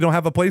I said, we don't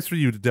have a place for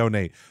you to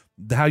donate.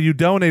 How you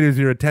donate is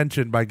your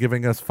attention by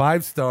giving us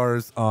 5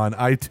 stars on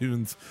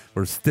iTunes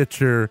or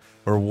Stitcher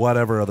or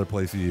whatever other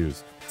place you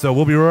use. So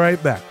we'll be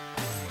right back.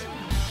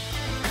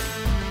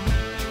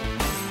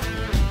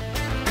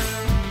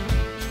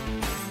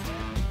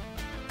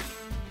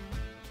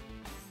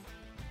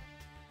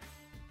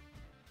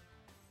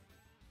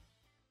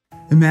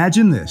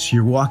 Imagine this.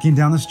 You're walking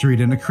down the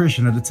street and a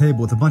Christian at a table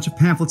with a bunch of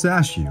pamphlets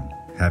asks you,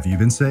 have you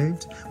been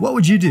saved? What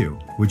would you do?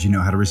 Would you know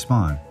how to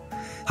respond?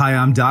 Hi,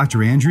 I'm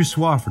Dr. Andrew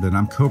Swafford, and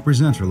I'm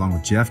co-presenter along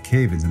with Jeff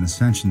Cavins in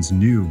Ascension's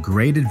new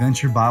Great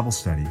Adventure Bible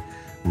Study,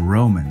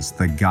 Romans,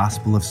 the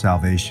Gospel of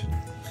Salvation.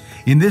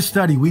 In this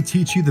study, we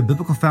teach you the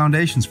biblical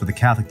foundations for the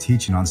Catholic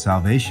teaching on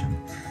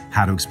salvation,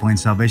 how to explain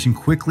salvation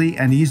quickly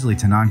and easily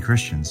to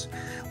non-Christians,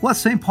 what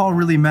St. Paul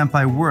really meant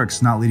by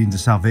works not leading to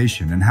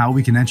salvation, and how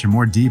we can enter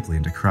more deeply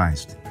into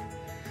Christ.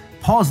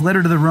 Paul's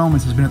letter to the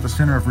Romans has been at the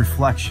center of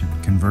reflection,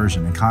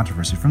 conversion, and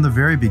controversy from the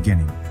very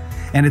beginning,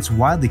 and it's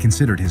widely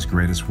considered his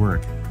greatest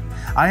work.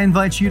 I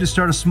invite you to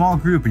start a small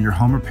group in your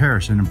home or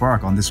parish and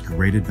embark on this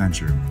great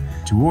adventure.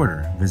 To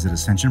order, visit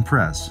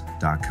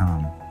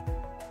ascensionpress.com.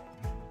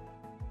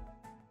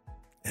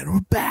 And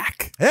we're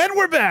back. And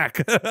we're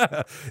back.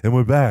 And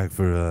we're back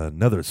for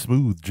another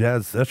smooth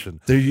jazz session.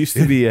 There used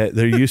to be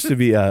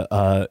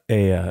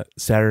a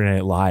Saturday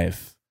Night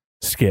Live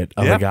skit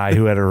of a guy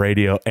who had a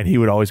radio, and he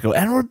would always go,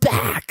 and we're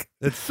back.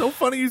 It's so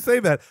funny you say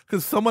that,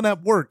 because someone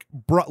at work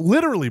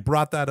literally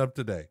brought that up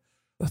today.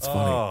 That's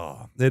funny.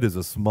 Oh, it is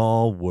a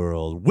small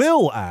world.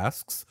 Will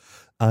asks,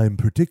 I'm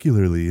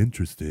particularly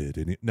interested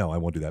in... No, I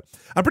won't do that.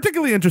 I'm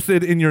particularly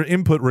interested in your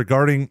input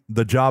regarding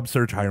the job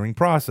search hiring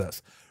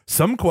process.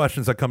 Some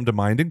questions that come to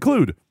mind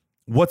include,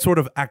 what sort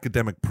of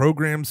academic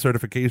programs,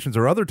 certifications,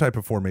 or other type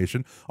of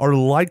formation are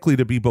likely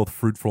to be both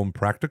fruitful and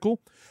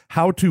practical?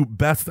 How to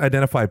best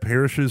identify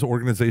parishes,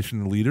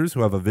 organizations, and leaders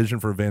who have a vision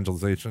for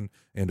evangelization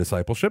and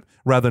discipleship,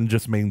 rather than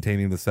just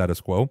maintaining the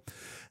status quo.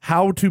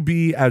 How to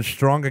be as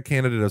strong a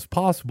candidate as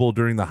possible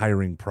during the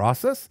hiring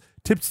process.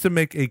 Tips to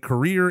make a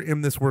career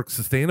in this work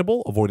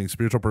sustainable, avoiding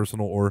spiritual,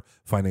 personal, or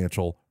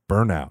financial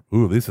burnout.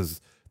 Ooh, this is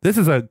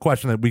a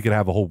question that we could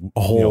have a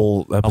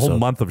whole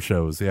month of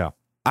shows. Yeah.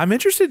 I'm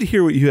interested to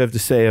hear what you have to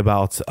say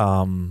about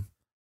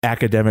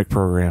academic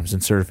programs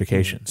and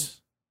certifications.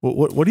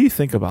 What do you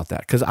think about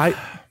that? Because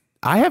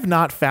I have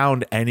not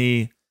found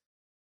any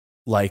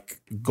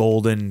like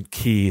golden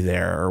key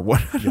there or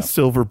what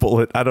silver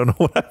bullet. I don't know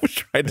what I was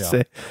trying to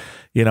say,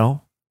 you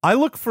know? I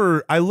look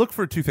for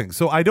two things.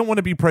 So I don't want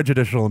to be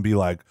prejudicial and be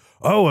like,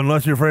 oh,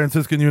 unless you're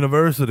Franciscan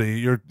University,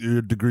 your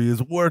degree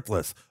is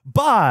worthless.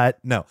 But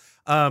no.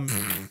 But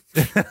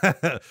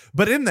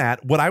in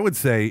that, what I would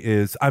say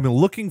is I'm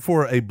looking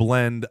for a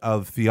blend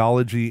of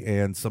theology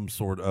and some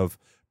sort of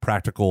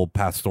practical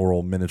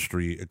pastoral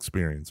ministry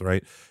experience,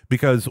 right?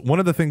 Because one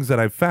of the things that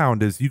I've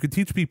found is you could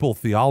teach people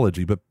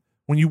theology, but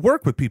when you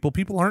work with people,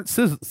 people aren't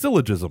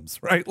syllogisms,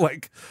 right?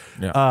 Like,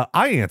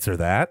 I answer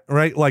that,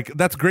 right? Like,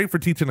 that's great for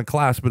teaching a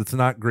class, but it's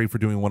not great for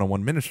doing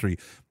one-on-one ministry.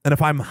 And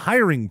if I'm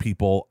hiring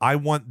people, I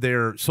want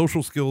their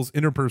social skills,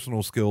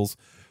 interpersonal skills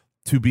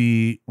to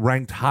be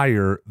ranked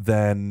higher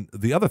than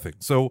the other thing.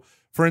 So,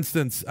 for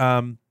instance,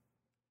 I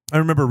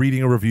remember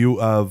reading a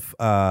review of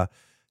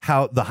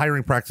how the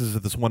hiring practices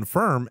of this one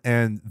firm,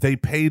 and they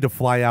pay to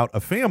fly out a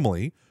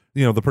family,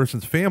 you know, the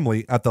person's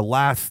family at the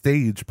last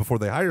stage before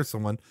they hire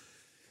someone.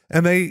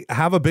 And they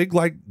have a big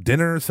like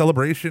dinner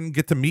celebration,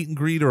 get to meet and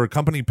greet or a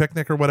company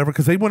picnic or whatever,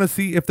 because they want to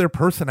see if their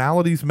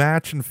personalities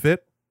match and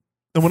fit.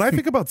 And when I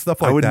think about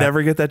stuff like that, I would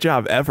never get that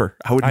job ever.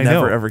 I would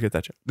never ever get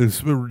that job.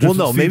 Well,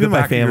 no, maybe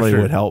my family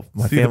would help.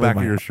 My see family the back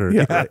of your shirt.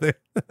 Yeah.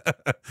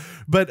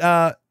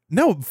 But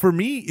no, for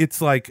me, it's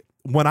like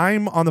when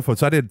I'm on the phone.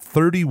 So I did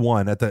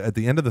 31 at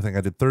the end of the thing.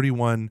 I did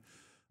 31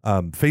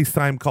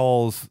 FaceTime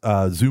calls,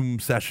 Zoom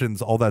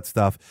sessions, all that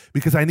stuff,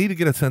 because I need to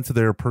get a sense of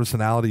their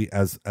personality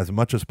as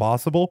much as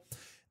possible.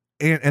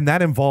 And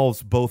that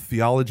involves both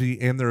theology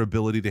and their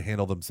ability to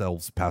handle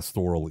themselves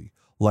pastorally.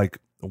 Like,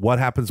 what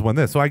happens when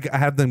this? So I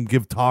had them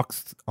give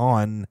talks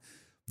on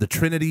the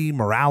Trinity,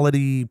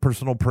 morality,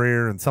 personal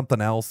prayer, and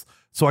something else,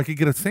 so I could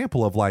get a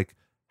sample of like,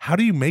 how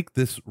do you make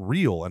this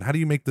real? And how do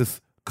you make this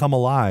come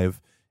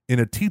alive in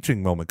a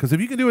teaching moment? Because if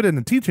you can do it in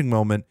a teaching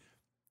moment,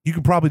 you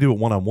could probably do it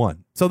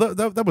one-on-one. So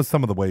that was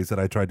some of the ways that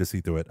I tried to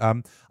see through it. I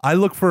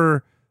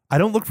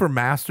don't look for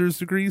master's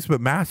degrees,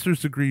 but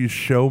master's degrees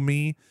show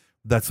me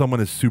that someone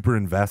is super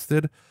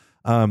invested.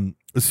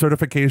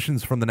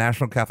 Certifications from the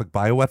National Catholic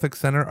Bioethics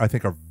Center, I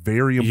think, are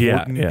very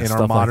important in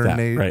our modern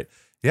age. Right.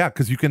 Yeah,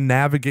 because you can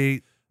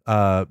navigate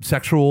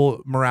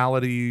sexual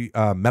morality,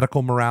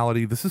 medical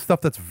morality. This is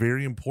stuff that's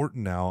very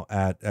important now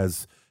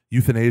as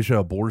euthanasia,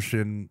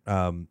 abortion,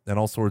 and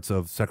all sorts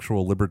of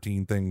sexual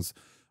libertine things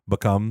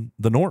become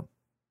the norm.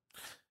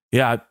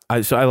 Yeah,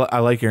 I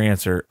like your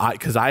answer,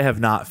 because I have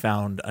not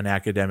found an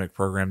academic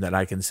program that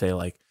I can say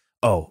like,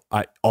 oh,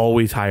 I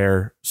always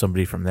hire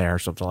somebody from there or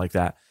something like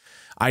that.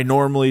 I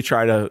normally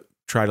try to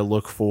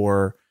look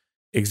for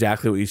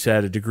exactly what you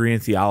said, a degree in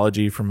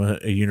theology from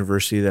a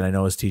university that I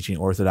know is teaching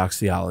Orthodox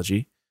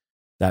theology.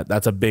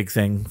 That's a big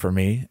thing for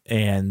me.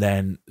 And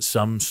then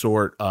some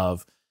sort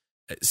of,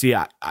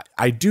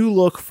 I do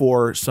look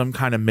for some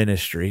kind of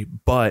ministry,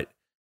 but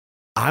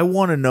I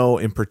want to know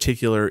in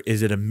particular,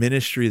 is it a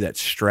ministry that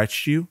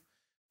stretched you?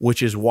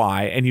 Which is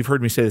why, and you've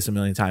heard me say this a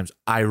million times,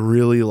 I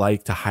really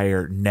like to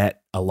hire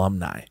net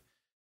alumni.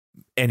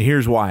 And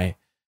here's why.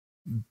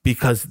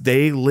 Because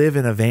they live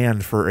in a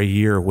van for a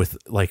year with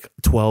like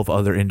 12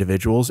 other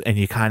individuals, and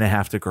you kind of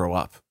have to grow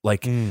up.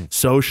 Like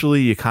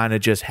socially, you kind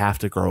of just have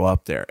to grow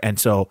up there. And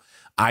so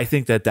I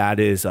think that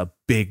is a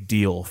big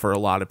deal for a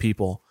lot of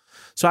people.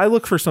 So I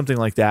look for something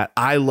like that.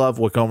 I love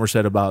what Gomer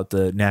said about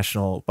the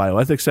National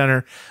Bioethics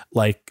Center,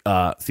 like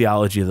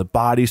theology of the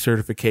body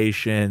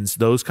certifications.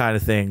 Those kind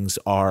of things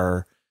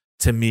are,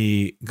 to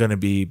me, going to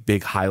be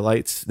big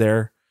highlights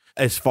there.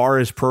 As far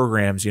as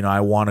programs, you know,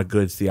 I want a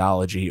good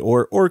theology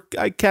or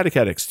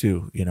catechetics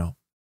too, you know.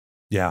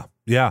 Yeah.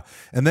 Yeah.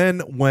 And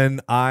then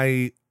when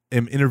I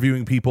am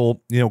interviewing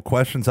people, you know,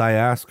 questions I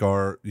ask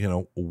are, you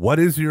know, what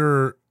is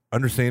your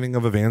understanding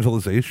of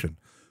evangelization?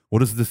 What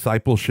does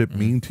discipleship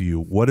mean to you?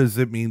 What does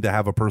it mean to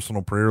have a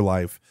personal prayer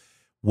life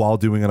while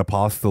doing an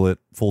apostolate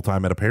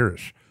full-time at a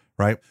parish,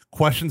 right?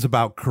 Questions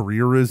about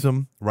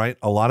careerism, right?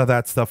 A lot of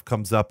that stuff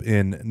comes up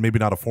in maybe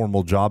not a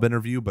formal job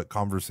interview, but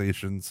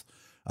conversations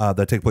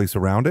that take place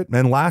around it.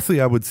 And lastly,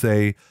 I would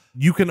say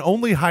you can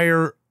only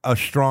hire a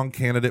strong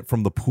candidate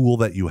from the pool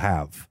that you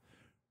have.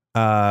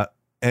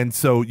 And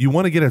so you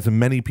want to get as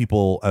many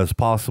people as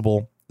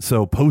possible.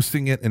 So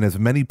posting it in as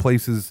many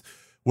places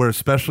where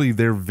especially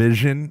their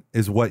vision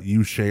is what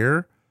you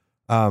share,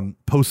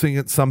 posting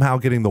it somehow,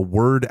 getting the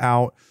word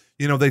out.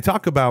 You know, they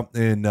talk about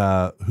in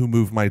Who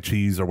Moved My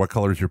Cheese or What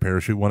Color Is Your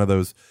Parachute, one of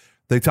those,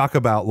 they talk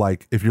about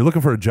like, if you're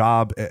looking for a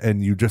job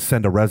and you just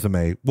send a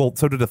resume, well,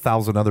 so did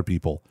 1,000 other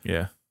people.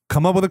 Yeah.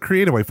 Come up with a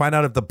creative way. Find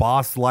out if the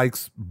boss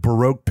likes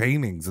Baroque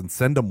paintings and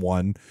send them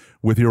one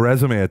with your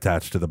resume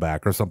attached to the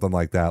back or something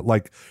like that.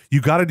 Like,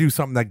 you got to do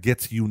something that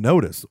gets you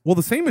noticed. Well,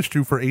 the same is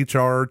true for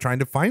HR trying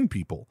to find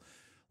people.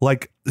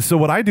 Like, so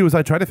what I do is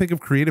I try to think of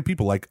creative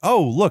people like,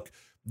 oh, look,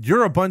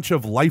 you're a bunch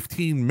of Life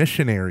Teen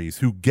missionaries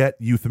who get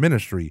youth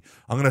ministry.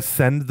 I'm going to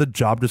send the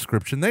job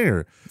description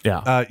there.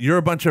 Yeah. You're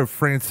a bunch of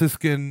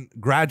Franciscan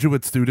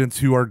graduate students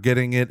who are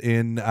getting it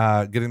in,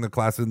 getting the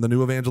class in the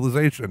new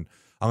evangelization.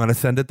 I'm going to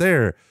send it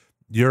there.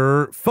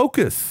 You're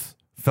Focus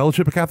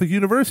Fellowship of Catholic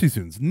University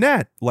Students,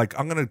 NET. Like,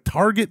 I'm going to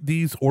target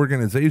these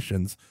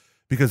organizations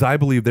because I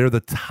believe they're the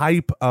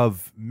type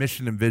of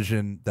mission and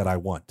vision that I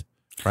want,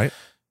 right?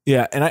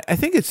 Yeah, and I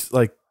think it's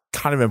like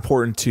kind of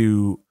important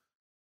to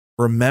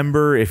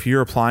remember if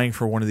you're applying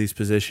for one of these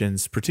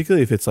positions,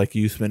 particularly if it's like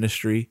youth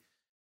ministry.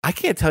 I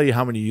can't tell you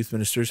how many youth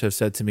ministers have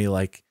said to me,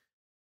 like,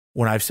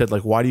 when I've said,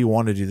 like, why do you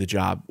want to do the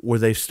job? Where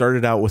they've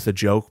started out with a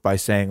joke by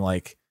saying,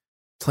 like,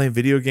 playing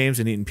video games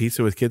and eating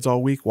pizza with kids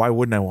all week, why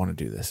wouldn't I want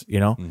to do this? You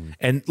know?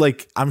 And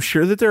like, I'm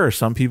sure that there are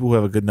some people who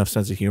have a good enough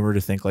sense of humor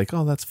to think like,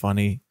 oh, that's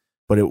funny.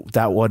 But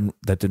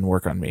that didn't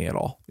work on me at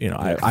all. You know,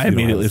 I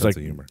immediately was like,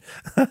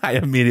 I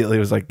immediately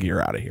was like, you're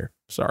out of here.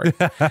 Sorry.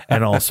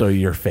 And also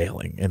you're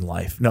failing in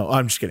life. No,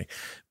 I'm just kidding.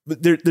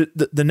 But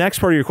the next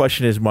part of your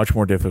question is much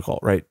more difficult,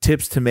 right?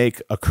 Tips to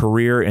make a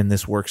career in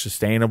this work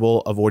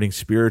sustainable, avoiding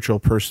spiritual,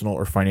 personal,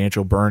 or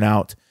financial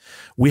burnout.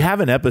 We have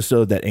an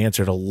episode that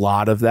answered a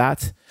lot of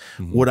that.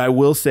 What I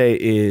will say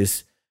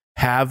is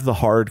have the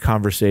hard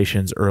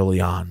conversations early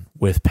on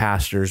with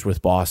pastors,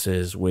 with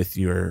bosses, with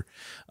your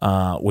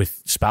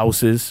with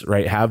spouses,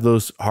 right? Have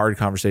those hard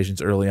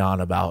conversations early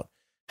on about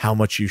how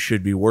much you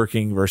should be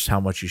working versus how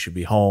much you should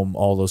be home,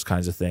 all those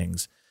kinds of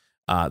things.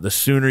 The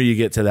sooner you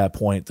get to that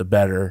point, the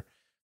better.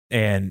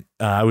 And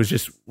I was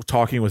just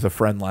talking with a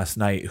friend last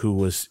night who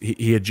was,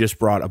 he had just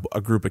brought a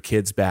group of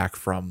kids back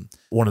from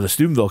one of the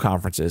Steubenville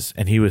conferences.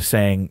 And he was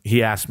saying,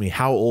 he asked me,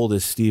 how old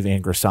is Steve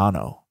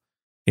Angrisano?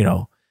 You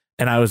know?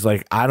 And I was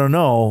like, I don't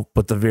know.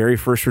 But the very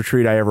first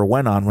retreat I ever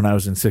went on when I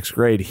was in 6th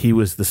grade, he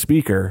was the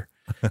speaker.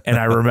 And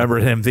I remember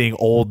him being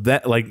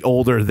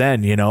older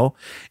then, you know,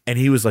 and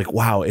he was like,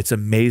 wow, it's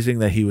amazing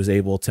that he was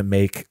able to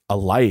make a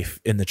life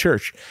in the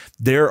church.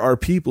 There are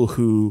people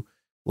who,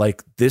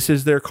 like, this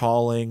is their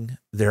calling.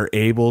 They're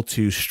able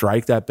to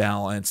strike that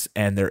balance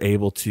and they're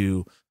able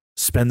to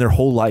spend their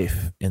whole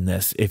life in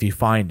this if you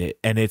find it.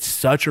 And it's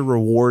such a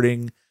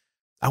rewarding,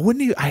 I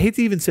hate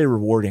to even say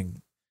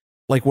rewarding.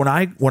 Like when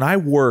I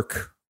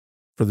work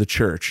for the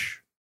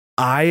church,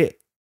 I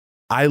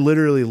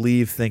literally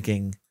leave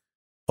thinking,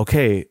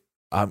 okay,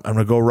 I'm going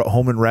to go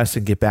home and rest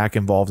and get back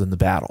involved in the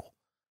battle.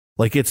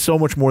 Like, it's so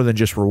much more than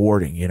just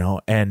rewarding, you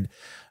know? And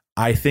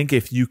I think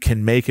if you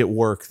can make it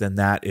work, then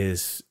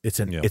it's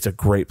a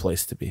great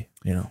place to be,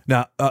 you know?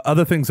 Now,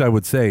 other things I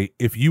would say,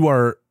 if you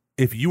are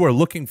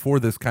looking for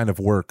this kind of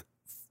work,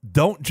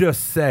 don't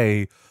just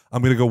say,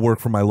 I'm going to go work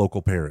for my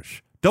local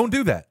parish. Don't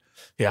do that.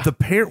 Yeah.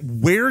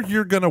 Where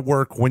you're going to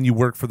work when you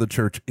work for the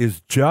church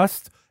is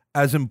just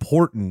as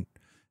important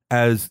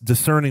as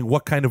discerning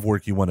what kind of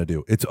work you want to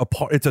do. It's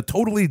a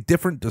totally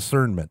different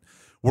discernment.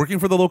 Working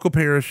for the local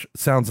parish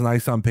sounds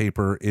nice on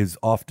paper, is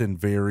often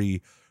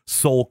very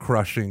soul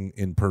crushing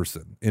in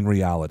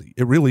reality.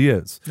 It really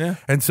is. Yeah.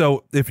 And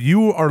so if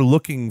you are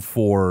looking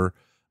for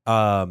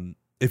a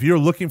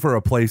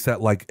place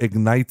that like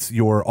ignites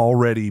your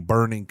already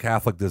burning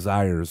Catholic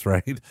desires,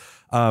 right?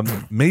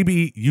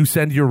 Maybe you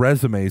send your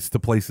resumes to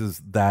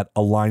places that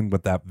align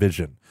with that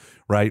vision.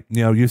 Right,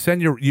 you know,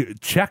 you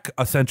check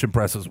Ascension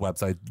Press's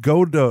website,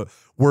 go to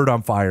Word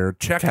on Fire,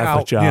 check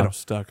out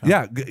jobs.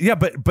 Yeah,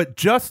 but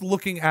just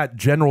looking at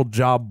general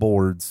job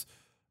boards,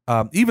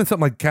 even something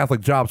like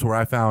Catholic Jobs, where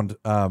I found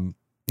a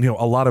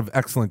lot of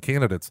excellent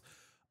candidates.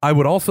 I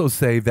would also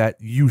say that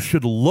you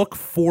should look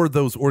for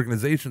those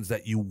organizations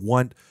that you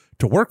want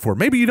to work for.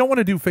 Maybe you don't want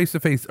to do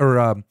face-to-face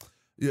or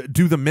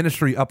do the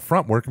ministry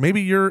upfront work.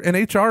 Maybe you're an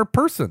HR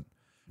person.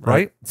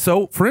 Right.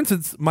 So, for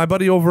instance, my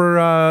buddy over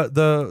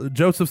the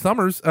Joseph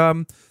Summers,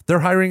 they're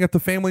hiring at the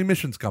Family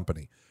Missions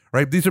Company.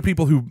 Right. These are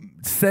people who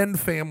send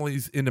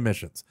families into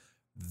missions.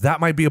 That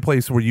might be a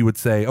place where you would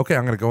say, okay,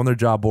 I'm going to go on their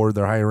job board.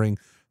 They're hiring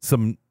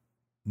some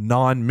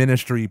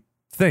non-ministry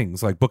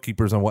things like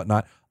bookkeepers and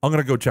whatnot. I'm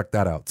going to go check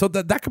that out. So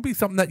that could be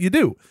something that you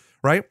do.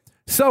 Right.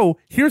 So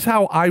here's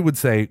how I would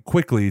say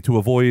quickly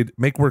to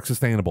make work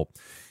sustainable.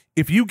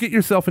 If you get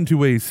yourself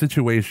into a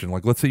situation,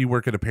 like let's say you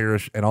work at a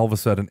parish and all of a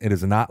sudden it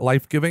is not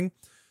life-giving,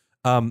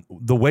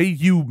 the way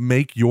you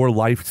make your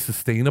life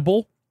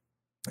sustainable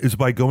is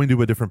by going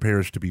to a different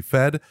parish to be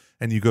fed,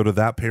 and you go to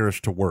that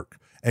parish to work.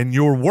 And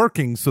you're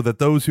working so that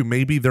those who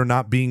maybe they're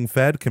not being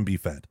fed can be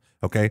fed,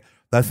 okay?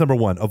 That's number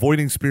one.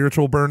 Avoiding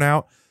spiritual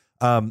burnout.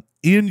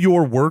 In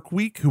your work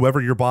week, whoever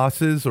your boss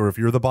is, or if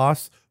you're the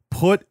boss,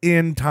 put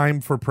in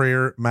time for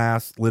prayer,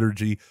 mass,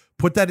 liturgy.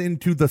 Put that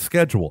into the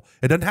schedule.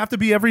 It doesn't have to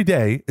be every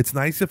day. It's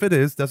nice if it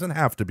is. Doesn't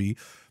have to be.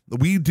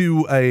 We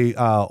do a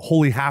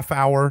holy half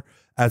hour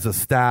as a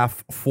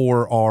staff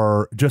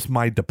for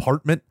my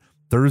department.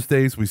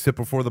 Thursdays, we sit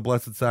before the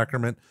Blessed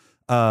Sacrament.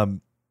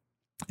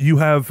 You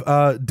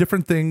have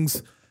different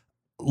things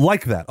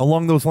like that,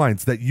 along those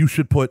lines, that you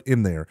should put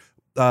in there.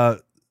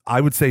 I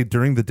would say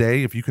during the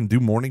day, if you can do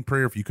morning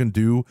prayer, if you can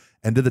do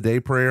end of the day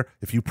prayer,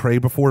 if you pray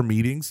before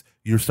meetings,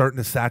 you're starting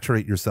to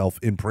saturate yourself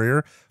in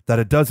prayer, that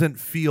it doesn't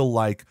feel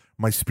like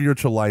my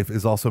spiritual life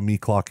is also me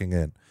clocking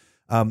in.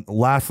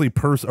 Lastly,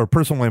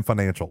 personal and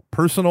financial.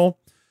 Personal,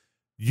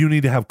 you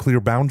need to have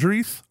clear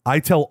boundaries. I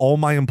tell all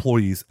my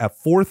employees at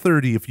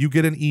 4:30, if you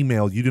get an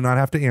email, you do not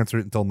have to answer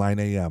it until 9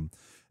 a.m.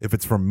 If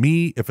it's from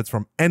me, if it's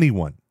from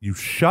anyone, you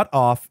shut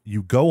off,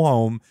 you go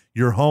home,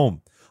 you're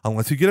home.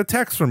 Unless you get a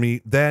text from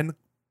me, then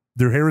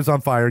their hair is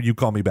on fire, you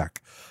call me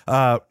back.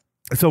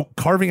 So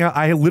carving out,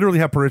 I literally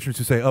have parishioners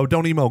who say, oh,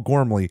 don't email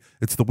Gormley.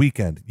 It's the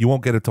weekend. You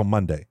won't get it till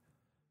Monday.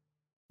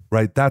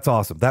 Right? That's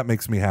awesome. That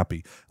makes me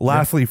happy.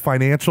 Lastly,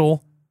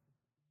 financial.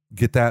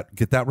 Get that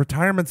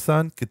retirement,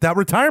 son. Get that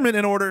retirement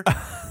in order.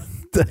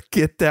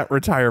 Get that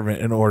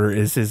retirement in order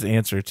is his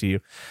answer to you.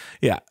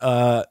 Yeah.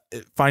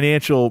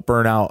 Financial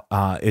burnout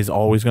is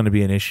always going to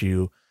be an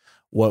issue.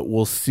 What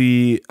we'll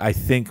see, I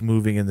think,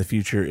 moving in the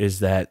future is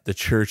that the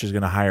church is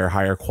going to hire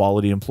higher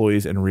quality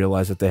employees and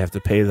realize that they have to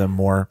pay them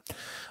more.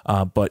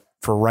 But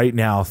for right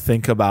now,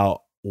 think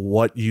about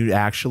what you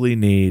actually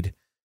need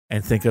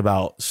and think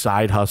about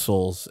side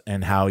hustles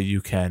and how you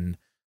can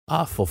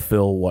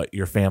fulfill what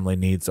your family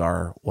needs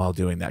are while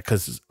doing that.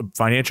 Because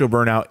financial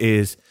burnout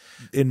is,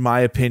 in my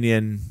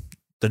opinion,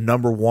 the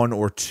number 1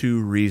 or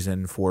 2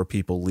 reason for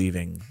people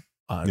leaving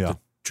the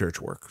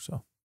church work.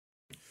 So,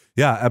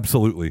 yeah,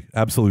 absolutely.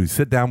 Absolutely.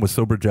 Sit down with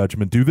sober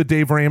judgment. Do the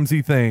Dave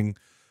Ramsey thing.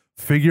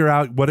 Figure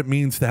out what it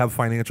means to have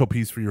financial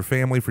peace for your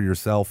family, for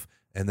yourself,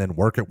 and then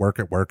work it.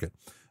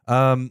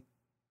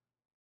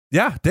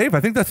 Yeah, Dave, I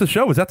think that's the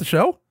show. Is that the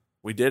show?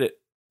 We did it.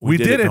 We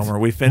did it. Homer.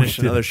 We finished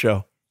another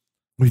show.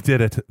 We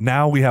did it.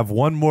 Now we have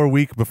one more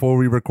week before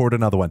we record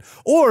another one,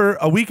 or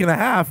a week and a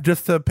half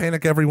just to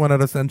panic everyone at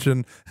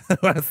Ascension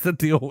who has to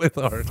deal with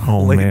our.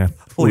 Oh man,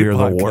 we are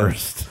podcast. The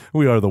worst.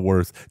 We are the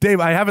worst. Dave,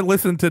 I haven't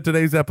listened to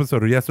today's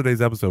episode or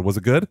yesterday's episode. Was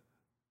it good?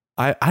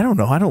 I don't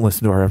know. I don't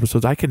listen to our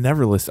episodes. I can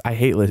never listen. I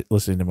hate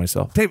listening to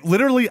myself. Dave,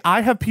 literally, I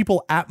have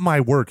people at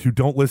my work who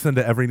don't listen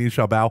to Every Knee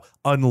Shall Bow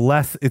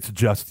unless it's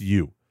just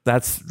you.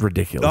 That's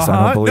ridiculous.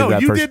 I don't believe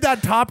that. You did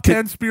that top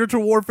 10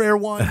 spiritual warfare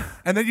one,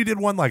 and then you did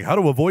one like how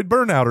to avoid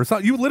burnout or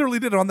something. You literally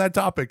did it on that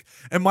topic.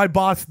 And my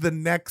boss the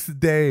next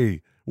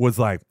day was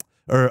like,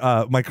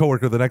 or my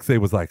coworker the next day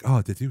was like,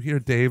 oh, did you hear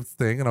Dave's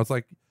thing? And I was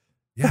like,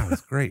 yeah, it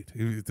was great.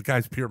 The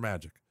guy's pure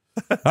magic.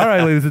 All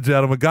right, ladies and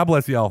gentlemen, God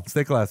bless y'all.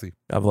 Stay classy.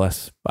 God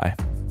bless. Bye.